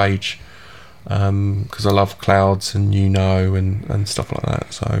 Artificial Age, because I love Clouds and and stuff like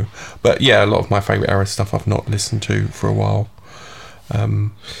that. So, but yeah, a lot of my favourite era stuff I've not listened to for a while.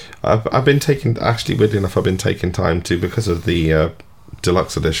 I've been taking, actually, weirdly enough, I've been taking time to, because of the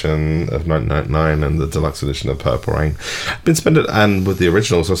deluxe edition of 1999 and the deluxe edition of Purple Rain. I've been spending, and with the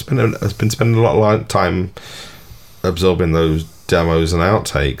originals, I've been spending a lot of time absorbing those demos and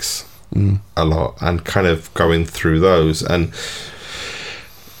outtakes a lot, and kind of going through those. And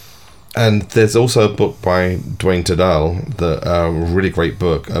there's also a book by Dwayne Tadell, a really great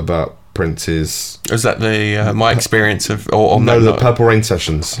book about Prince's. Is that the my experience of the Purple Rain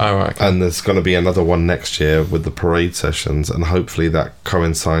sessions? Oh, right. Okay. And there's going to be another one next year with the Parade sessions, and hopefully that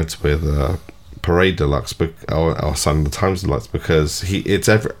coincides with Parade Deluxe or Sign of the Times Deluxe, because it's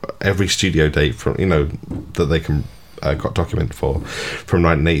every studio date from that they can got documented for from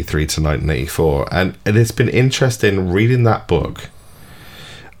 1983 to 1984, and it's been interesting reading that book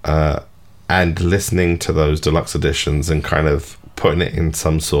and listening to those deluxe editions and kind of putting it in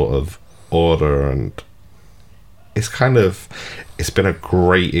some sort of order, and it's been a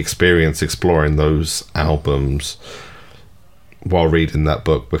great experience exploring those albums while reading that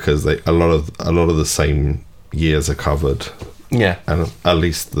book, because a lot of the same years are covered, and at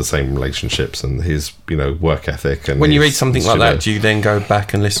least the same relationships and his work ethic. And when you read something like that, do you then go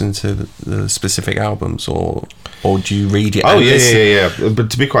back and listen to the specific albums, or do you read it? Yeah.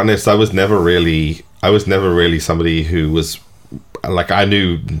 But to be quite honest, I was never really somebody who was like, I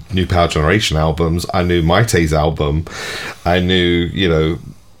knew New Power Generation albums, I knew Maite's album, I knew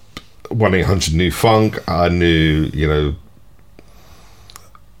 1-800 New Funk, I knew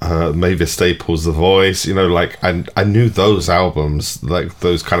Mavis Staples' The Voice, I knew those albums, like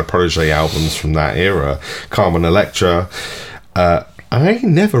those kind of protege albums from that era, Carmen Electra. I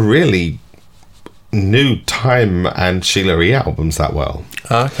never really knew Time and Sheila E. albums that well.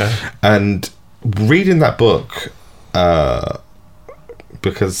 Okay. And reading that book,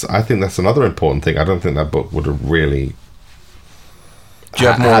 because I think that's another important thing. I don't think that book would have really. Do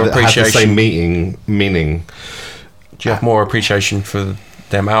you have more appreciation? Had the same meaning. Do you have more appreciation for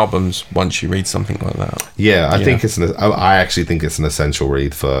them albums once you read something like that? Yeah, I think I actually think it's an essential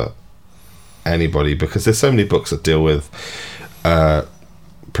read for anybody, because there's so many books that deal with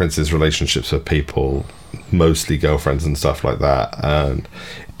Prince's relationships with people, mostly girlfriends and stuff like that, and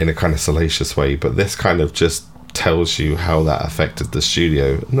in a kind of salacious way. But this kind of just tells you how that affected the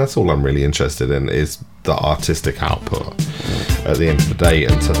studio, and that's all I'm really interested in, is the artistic output at the end of the day.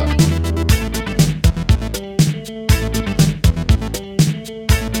 And so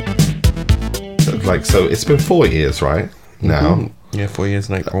so it's been 4 years right now. Mm-hmm. Yeah, 4 years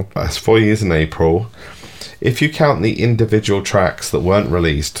in April. It's 4 years in April. If you count the individual tracks that weren't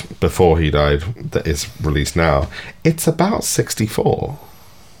released before he died, that is released now, it's about 64.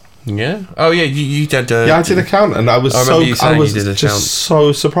 Yeah. Oh, yeah. You did. I did a count, and I was so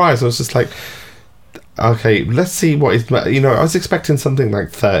surprised. I was just like, okay, let's see what is. I was expecting something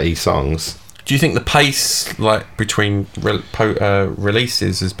like 30 songs. Do you think the pace, like, between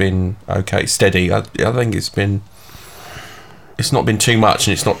releases has been okay, steady? I think it's not been too much,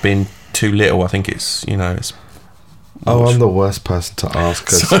 and it's not been too little. I think it's. I'm the worst person to ask,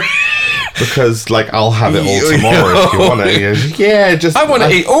 because like, I'll have it all tomorrow if you want it. Yeah, I want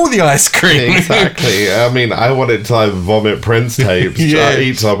to eat all the ice cream. Exactly. I mean, I wanted to vomit Prince tapes. Yeah.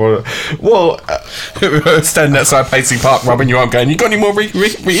 Eat some. Well, standing outside Paisley Park, rubbing your arm, going, "You got any more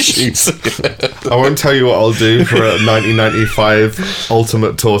reissues?" I won't tell you what I'll do for a 1995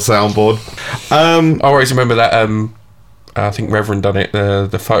 Ultimate Tour soundboard. I always remember that. I think Reverend done it, the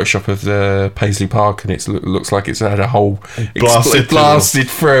Photoshop of the Paisley Park, and it looks like it's had a whole blasted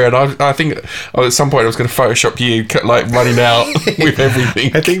through. And I think at some point I was going to Photoshop you like running out with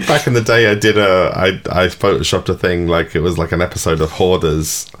everything. I think back in the day I Photoshopped a thing, like it was like an episode of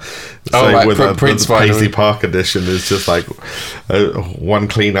Hoarders. With Prince the Paisley Park edition is just like one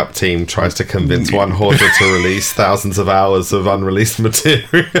cleanup team tries to convince one hoarder to release thousands of hours of unreleased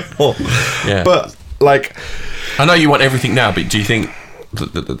material. Yeah. But like, I know you want everything now, but do you think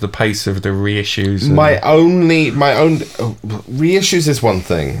the pace of the reissues? My own reissues is one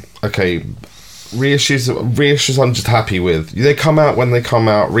thing. Okay, reissues I'm just happy with. They come out when they come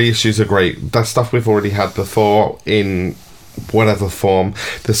out. Reissues are great. That's stuff we've already had before in whatever form.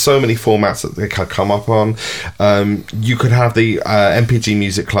 There's so many formats that they can come up on. You could have the MPG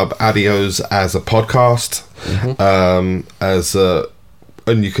Music Club Adios as a podcast,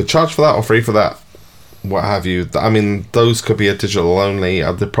 and you could charge for that or free for that, what have you. I mean, those could be a digital only.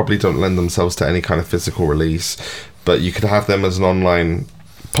 They probably don't lend themselves to any kind of physical release, but you could have them as an online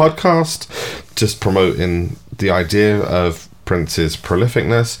podcast, just promoting the idea of Prince's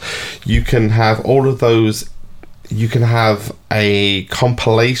prolificness. You can have all of those. You can have a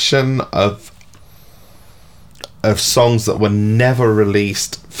compilation of songs that were never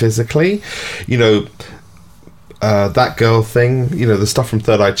released physically. You know, That Girl Thing, you know, the stuff from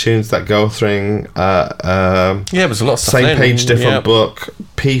Third Eye Tunes, That Girl Thing. Yeah, there was a lot of stuff. Same page, different book.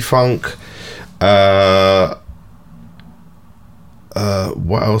 P-Funk. What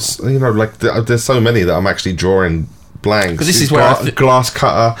else? You know, like there's so many that I'm actually drawing blanks. But this is where Glass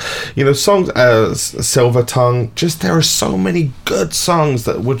Cutter, you know, songs, Silver Tongue. Just there are so many good songs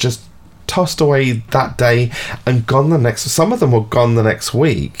that were just tossed away that day and gone the next. Some of them were gone the next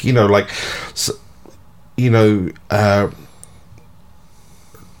week. You know, like, you know,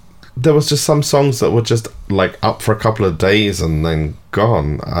 there was just some songs that were just like up for a couple of days and then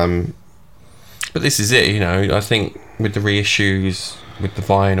gone. But this is it, you know. I think with the reissues, with the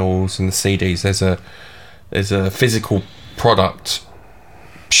vinyls and the CDs, there's a physical product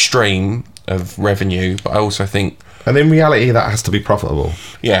stream of revenue, but I also think, and in reality, that has to be profitable.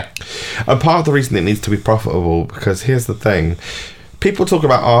 Yeah. And part of the reason it needs to be profitable, because here's the thing: people talk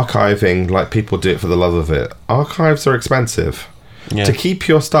about archiving like people do it for the love of it. Archives are expensive. Yeah. To keep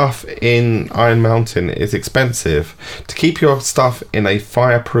your stuff in Iron Mountain is expensive. To keep your stuff in a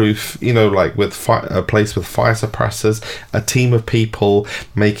fireproof, you know, like with a place with fire suppressors, a team of people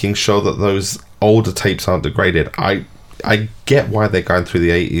making sure that those older tapes aren't degraded. I get why they're going through the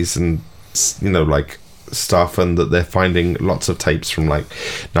 80s and, you know, like stuff, and that they're finding lots of tapes from like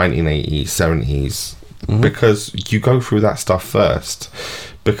 1980s, 70s, because you go through that stuff first,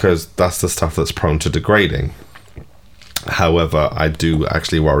 because that's the stuff that's prone to degrading. However, I do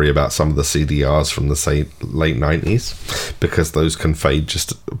actually worry about some of the CDRs from the late 90s, because those can fade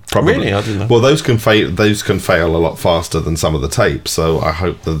just probably. Really? I didn't know. Well, those can fade. Those can fail a lot faster than some of the tapes. So I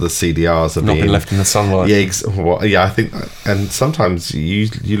hope that the CDRs are not been left in the sunlight. Yeah, I think. And sometimes you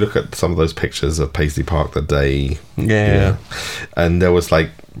look at some of those pictures of Paisley Park the day. Yeah. And there was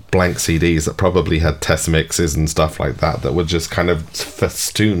like blank CDs that probably had test mixes and stuff like that were just kind of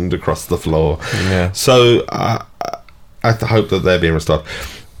festooned across the floor. Yeah. So I hope that they're being restored.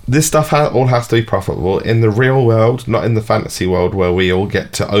 This stuff all has to be profitable in the real world, not in the fantasy world where we all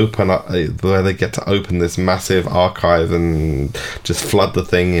get to open up, where they get to open this massive archive and just flood the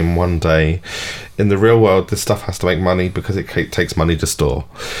thing in one day. In the real world, this stuff has to make money because it takes money to store.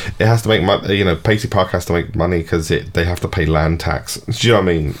 It has to make money. You know, Paisley Park has to make money because they have to pay land tax. Do you know what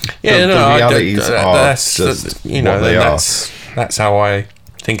I mean? Yeah, the realities are just you know, what they are. That's how I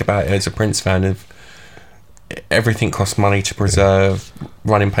think about it as a Prince fan. Of everything costs money to preserve.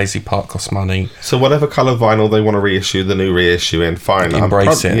 Running Paisley Park costs money. So whatever colour vinyl they want to reissue, the new reissue in, fine.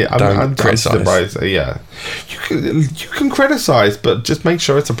 Embrace it. Yeah, Don't criticise. Yeah, you can criticise, but just make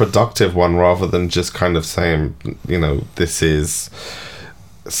sure it's a productive one rather than just kind of saying, you know, this is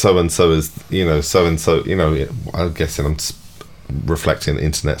so and so is, you know, so and so. You know, I'm guessing I'm reflecting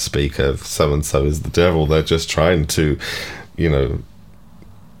internet speak of so and so is the devil. They're just trying to, you know,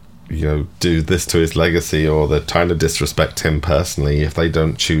 do this to his legacy, or they're trying to disrespect him personally. If they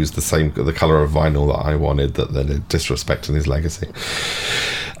don't choose the colour of vinyl that I wanted, that they're disrespecting his legacy.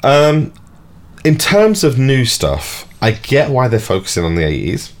 In terms of new stuff, I get why they're focusing on the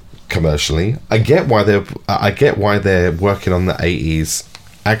 80s commercially. I get why they're working on the 80s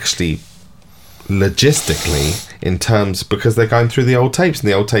actually logistically, in terms, because they're going through the old tapes, and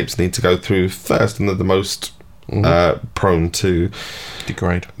the old tapes need to go through first, and they're the most prone to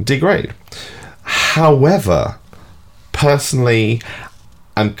degrade. However, personally,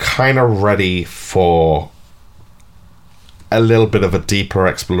 I'm kind of ready for a little bit of a deeper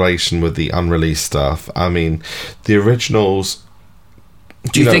exploration with the unreleased stuff. I mean, the originals.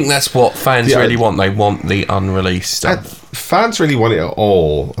 Do you think that's what fans really want? They want the unreleased stuff. Fans really want it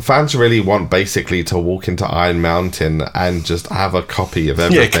all. Fans really want basically to walk into Iron Mountain and just have a copy of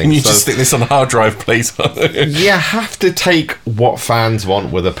everything. Yeah, can you just stick this on a hard drive, please? You have to take what fans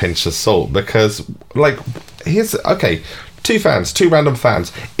want with a pinch of salt, because, like, two random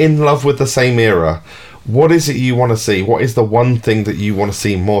fans in love with the same era. What is it you want to see? What is the one thing that you want to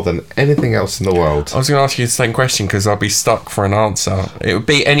see more than anything else in the world? I was going to ask you the same question because I'd be stuck for an answer. It would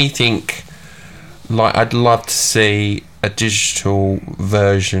be anything. Like, I'd love to see a digital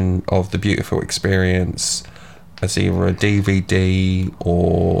version of The Beautiful Experience as either a DVD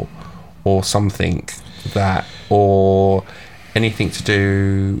or something that, or anything to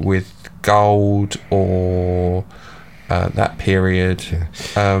do with gold or that period.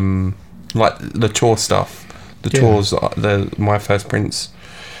 Yeah. Like the tour stuff, tours. My first Prince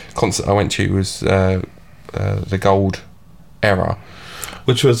concert I went to was the gold era.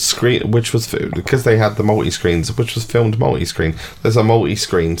 which was because they had the multi-screens, which was filmed multi-screen. There's a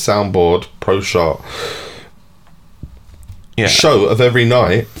multi-screen soundboard, pro shot show of every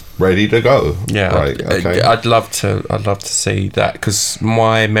night ready to go. Yeah, right. Okay. I'd love to see that, because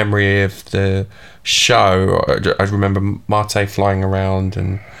my memory of the show, I remember Marte flying around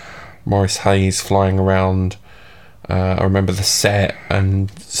and Maurice Hayes flying around. I remember the set and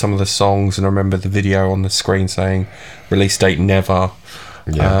some of the songs, and I remember the video on the screen saying release date never.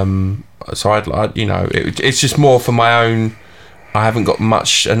 Yeah. So I'd it's just more for my own. I haven't got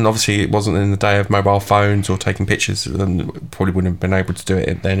much, and obviously it wasn't in the day of mobile phones or taking pictures, and probably wouldn't have been able to do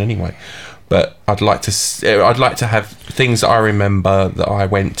it then anyway. But I'd like to have things that I remember that I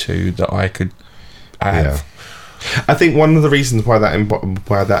went to that I could have. Yeah. I think one of the reasons why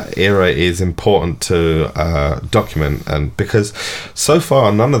that era is important to document, and because so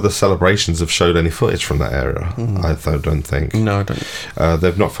far none of the celebrations have showed any footage from that era. I don't think. No, I don't.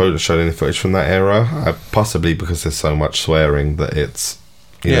 They've not showed any footage from that era, possibly because there's so much swearing that it's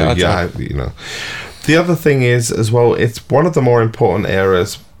you know. The other thing is as well, it's one of the more important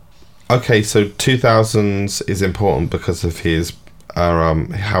eras. Okay, so 2000s is important because of his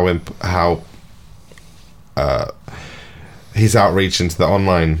his outreach into the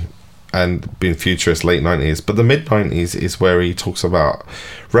online and being futurist late 90s, but the mid 90s is where he talks about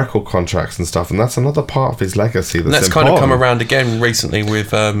record contracts and stuff, and that's another part of his legacy that's kind of come around again recently with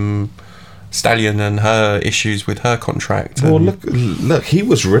Stallion and her issues with her contract. Well, look, he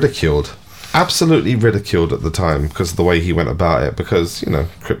was ridiculed, absolutely ridiculed at the time because of the way he went about it, because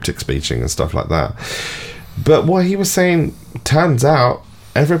cryptic speeching and stuff like that. But what he was saying, turns out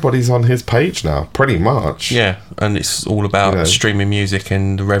everybody's on his page now, pretty much. Yeah, and it's all about streaming music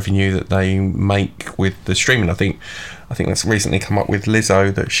and the revenue that they make with the streaming. I think that's recently come up with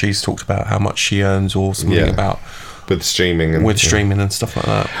Lizzo, that she's talked about how much she earns or something about with streaming and stuff like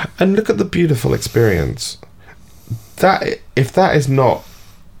that. And look at the beautiful experience. That if that is not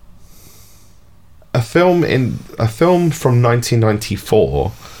a film from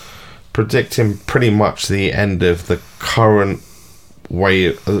 1994 predicting pretty much the end of the current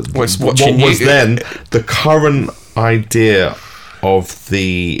way what was then the current idea of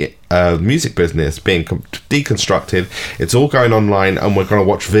the music business being deconstructed. It's all going online, and we're going to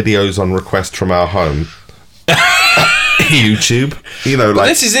watch videos on request from our home. YouTube, but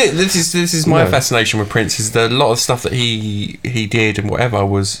this is it. This is my fascination with Prince, is that a lot of stuff that he did and whatever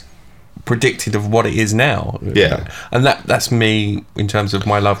was predicted of what it is now. And that's me in terms of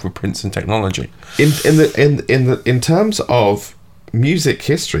my love for Prince and technology. In terms of music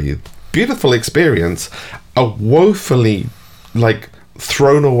history, beautiful experience, a woefully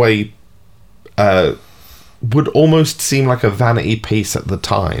thrown away, would almost seem like a vanity piece at the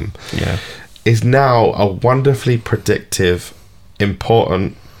time, is now a wonderfully predictive,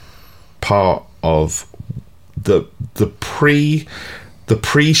 important part of the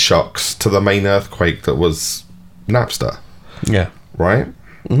pre-shocks to the main earthquake that was Napster. Right?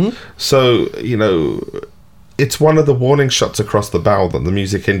 So it's one of the warning shots across the bow that the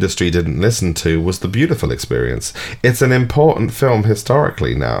music industry didn't listen to, was the beautiful experience. It's an important film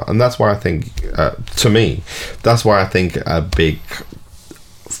historically now, and that's why I think, to me, that's why I think a big...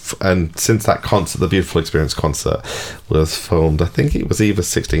 And since that concert, the Beautiful Experience concert was filmed, I think it was either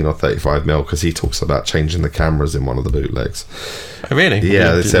 16 or 35mm, because he talks about changing the cameras in one of the bootlegs. Oh, really?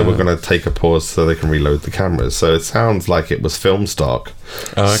 Yeah, they said we're going to take a pause so they can reload the cameras. So it sounds like it was film stock.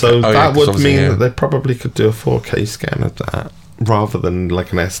 Oh, okay. So that would mean that they probably could do a 4K scan of that, rather than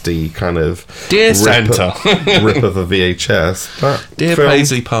like an SD kind of Santa rip of a VHS. But Dear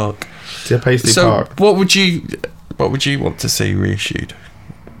Paisley Park. Dear Paisley Park. What would you want to see reissued?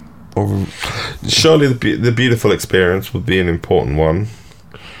 Or surely the Beautiful Experience would be an important one.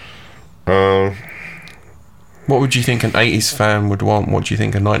 What would you think an 80s fan would want? What do you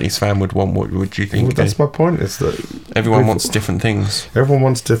think a 90s fan would want? What would you think? Well, that's my point, is that everyone wants different things. Everyone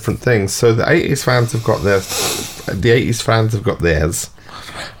wants different things. So the 80s fans have got theirs. The 80s fans have got theirs.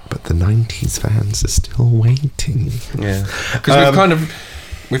 But the 90s fans are still waiting. Yeah. Because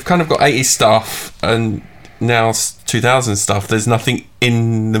we've kind of got 80s stuff, and now 2000 stuff. There's nothing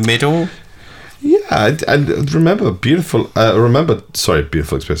in the middle. Yeah, and remember Beautiful Experience. I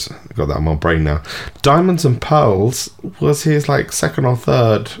got that in my brain now. Diamonds and Pearls was his second or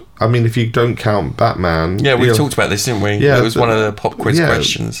third. I mean, if you don't count Batman. Yeah, we talked about this, didn't we? Yeah, it was one of the pop quiz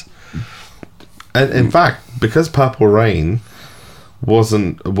questions. And in fact, because Purple Rain was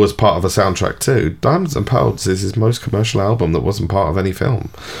part of a soundtrack too, Diamonds and Pearls is his most commercial album that wasn't part of any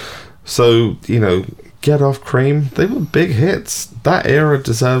film. So Get Off, Cream, they were big hits. That era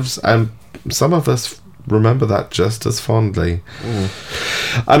deserves, and some of us remember that just as fondly.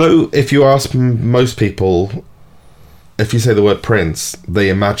 I know if you ask most people, if you say the word Prince, they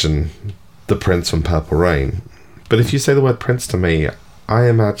imagine the Prince from Purple Rain. But if you say the word Prince to me, I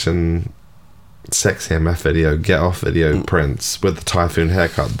imagine Sexy MF Video, Get Off Video Prince with the Typhoon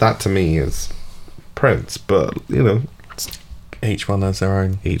haircut. That to me is Prince. But, you know, each one has their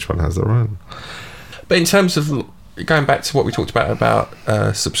own. Each one has their own. But in terms of going back to what we talked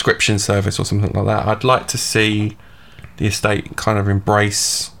about subscription service or something like that, I'd like to see the estate kind of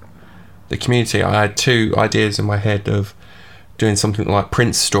embrace the community. I had two ideas in my head of doing something like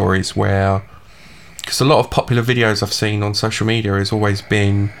Prince stories, where, because a lot of popular videos I've seen on social media has always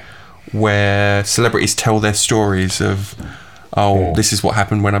been where celebrities tell their stories of, this is what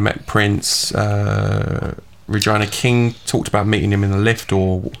happened when I met Prince. Regina King talked about meeting him in the lift,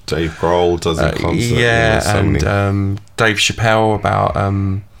 or Dave Grohl does a concert. Dave Chappelle about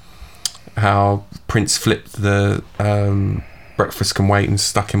how Prince flipped the Breakfast Can Wait and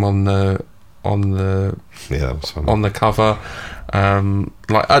stuck him on the cover.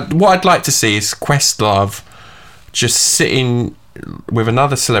 What I'd like to see is Questlove just sitting with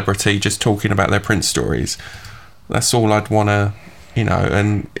another celebrity just talking about their Prince stories. That's all I'd want to, you know,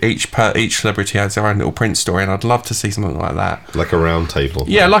 and each celebrity has their own little Prince story, and I'd love to see something like that. Like a round table.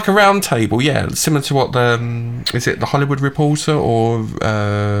 Yeah, like a round table, yeah. Similar to what is it the Hollywood Reporter, or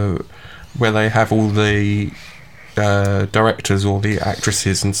where they have all the directors or the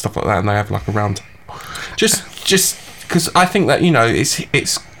actresses and stuff like that, and they have like a round table. Just because I think that, you know, it's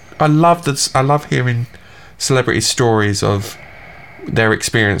I love hearing celebrity stories of their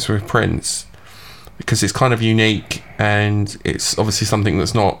experience with Prince, because it's kind of unique and it's obviously something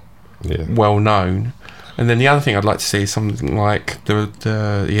that's not well known. And then the other thing I'd like to see is something like the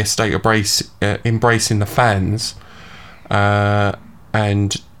estate embracing the fans,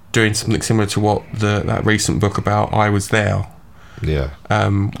 and doing something similar to what that recent book about I Was There. Yeah.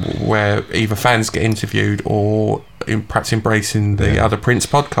 Where either fans get interviewed or perhaps embracing the other Prince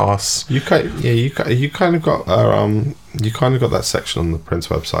podcasts. You kind of got that section on the Prince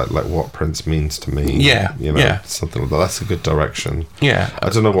website, like what Prince means to me. Yeah. You know, something like that. That's a good direction. Yeah. I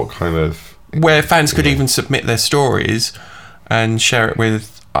don't know what kind of, where fans could even submit their stories and share it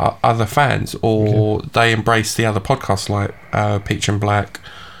with other fans, or they embrace the other podcasts like Peach and Black,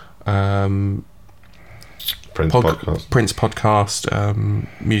 Prince podcast,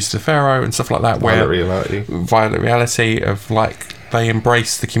 Muse the Pharaoh and stuff like that, Violet Reality, of like they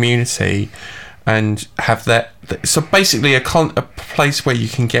embrace the community and have that. So basically a place where you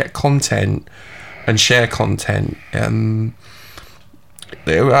can get content and share content. I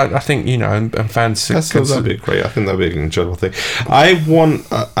think, you know, and fans. That'd be great. I think that'd be an enjoyable thing.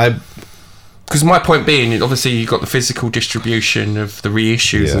 Because my point being, obviously you've got the physical distribution of the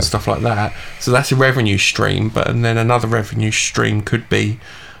reissues and stuff like that, so that's a revenue stream. And then another revenue stream could be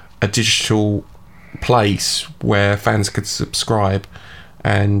a digital place where fans could subscribe,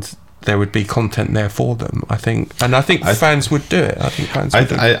 and there would be content there for them. I think fans would do it. I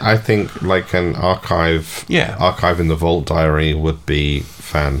think like an archive in the Vault Diary would be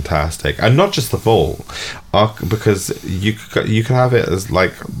fantastic, and not just the Vault, because you can have it as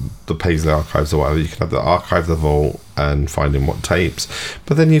like the Paisley Archives or whatever. You can have the archive, the Vault, and finding what tapes,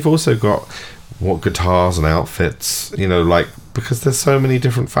 but then you've also got what guitars and outfits, you know, like, because there's so many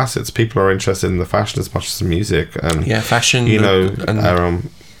different facets. People are interested in the fashion as much as the music, and fashion, you know, and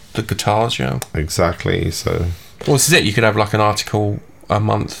the guitars, exactly. So, well, this is it. You could have like an article a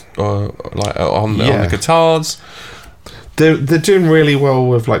month, or like on the guitars. They're doing really well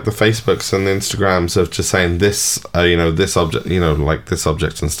with like the Facebooks and the Instagrams of just saying this, this object, like this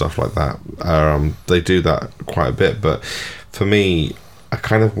object and stuff like that. They do that quite a bit, but for me, I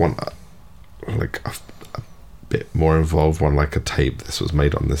kind of want like a bit more involved one, like a tape. This was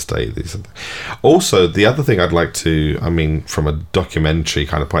made on this day. Also, the other thing I'd like to, from a documentary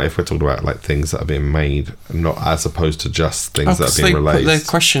kind of point, if we're talking about like things that are being made, not as opposed to just things that are being released. Put the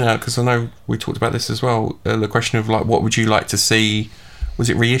question out, because I know we talked about this as well. The question of like, what would you like to see? Was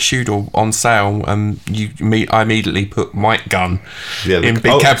it reissued or on sale? I immediately put Mike Gun in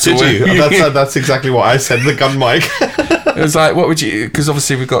big capital. Did you? That's exactly what I said. The gun Mike. It was like, what would you? Because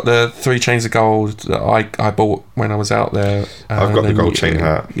obviously we've got the 3 chains of gold that I bought when I was out there. I've got the gold chain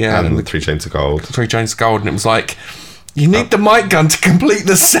hat. Yeah, and the 3 chains of gold. 3 chains of gold, and it was like, you need the Mike Gun to complete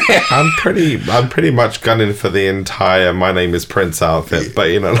the set. I'm pretty much gunning for the entire My Name Is Prince outfit, but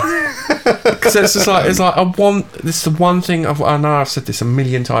because it's just like, this is the one thing I know I've said this a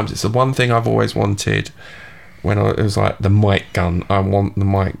million times. It's the one thing I've always wanted when it was like the mic gun. I want the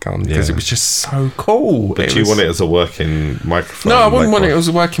mic gun because it was just so cool. But you want it as a working microphone? No, I wouldn't want it as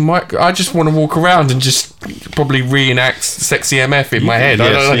a working mic. I just want to walk around and just probably reenact Sexy MF in my head.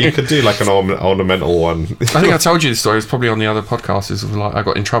 Yeah, so you could do like an ornamental one. I think I told you this story. It was probably on the other podcast. It was like I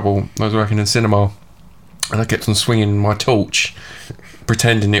got in trouble. I was working in cinema, and I kept on swinging my torch,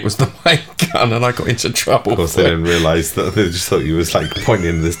 pretending it was the mic gun, and I got into trouble. Of course, they didn't realise that. They just thought you was like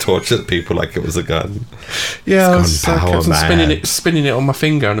pointing this torch at people like it was a gun. Yeah, I kept on spinning it on my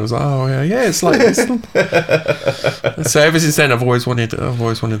finger, and it was like, oh yeah, it's like this. So ever since then, I've always wanted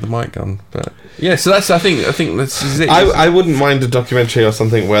the mic gun. But yeah, so that's I think this is it. I wouldn't mind a documentary or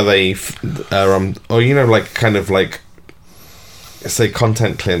something where they, or like kind of like, say,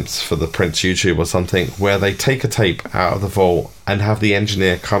 content clips for the Prince YouTube or something, where they take a tape out of the vault and have the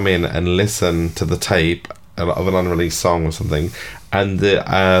engineer come in and listen to the tape of an unreleased song or something, and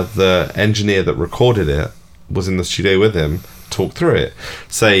the engineer that recorded it was in the studio with him, talk through it.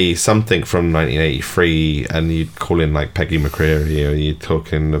 Say something from 1983, and you'd call in like Peggy McCreary, or you'd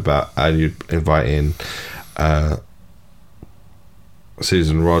talking about, and you'd invite in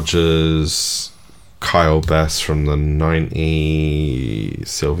Susan Rogers, Kyle Best from the 90s,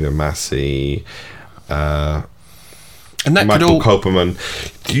 Sylvia Massey, and that Michael Koperman.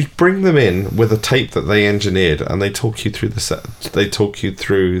 You bring them in with a tape that they engineered, and they talk you through They talk you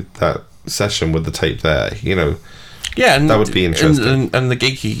through that session with the tape there. Yeah, and that would be interesting. And the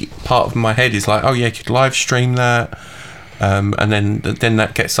geeky part of my head is like, oh yeah, you could live stream that, and then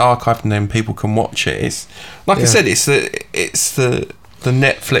that gets archived, and then people can watch it. It's like I said, it's the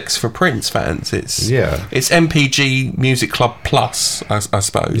Netflix for Prince fans. It's MPG Music Club Plus, I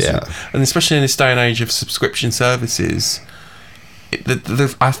suppose. Yeah. And especially in this day and age of subscription services,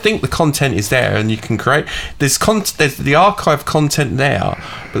 I think the content is there, and you can create. There's the archive content there,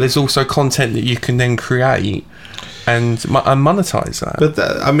 but there's also content that you can then create and monetize that. But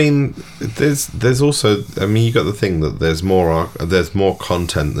there's also. You got the thing that there's more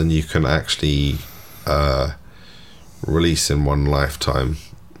content than you can actually release in one lifetime.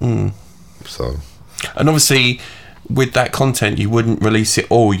 So, and obviously with that content you wouldn't release it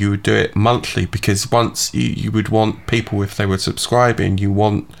all, you would do it monthly, because once you would want people, if they were subscribing, you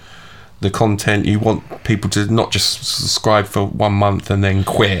want the content, you want people to not just subscribe for 1 month and then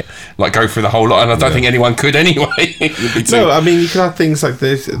quit, like go through the whole lot, and I don't think anyone could anyway. No, you can have things like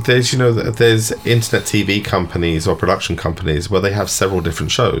there's internet TV companies or production companies where they have several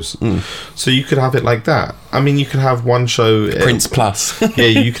different shows. So you could have it like that. You can have one show, Prince Plus. Yeah,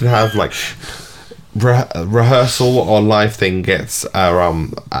 you can have like rehearsal or live thing gets a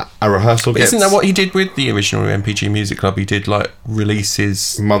rehearsal. Isn't that what he did with the original MPG Music Club? He did like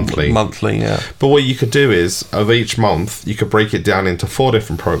releases monthly, yeah. But what you could do is, of each month, you could break it down into 4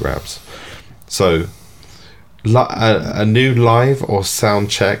 different programs. So a new live or sound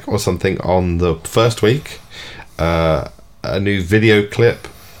check or something on the first week, a new video clip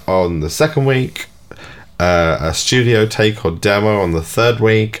on the second week, a studio take or demo on the third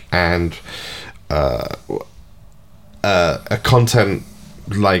week, and a content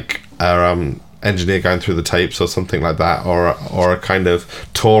like engineer going through the tapes or something like that, or a kind of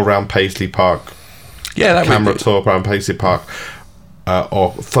tour around Paisley Park, camera tour around Paisley Park,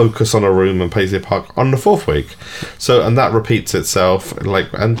 or focus on a room in Paisley Park on the 4th week. So, and that repeats itself, well,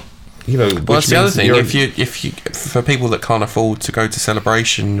 that's the other thing. If you for people that can't afford to go to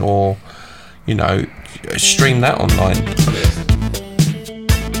Celebration, or stream that online.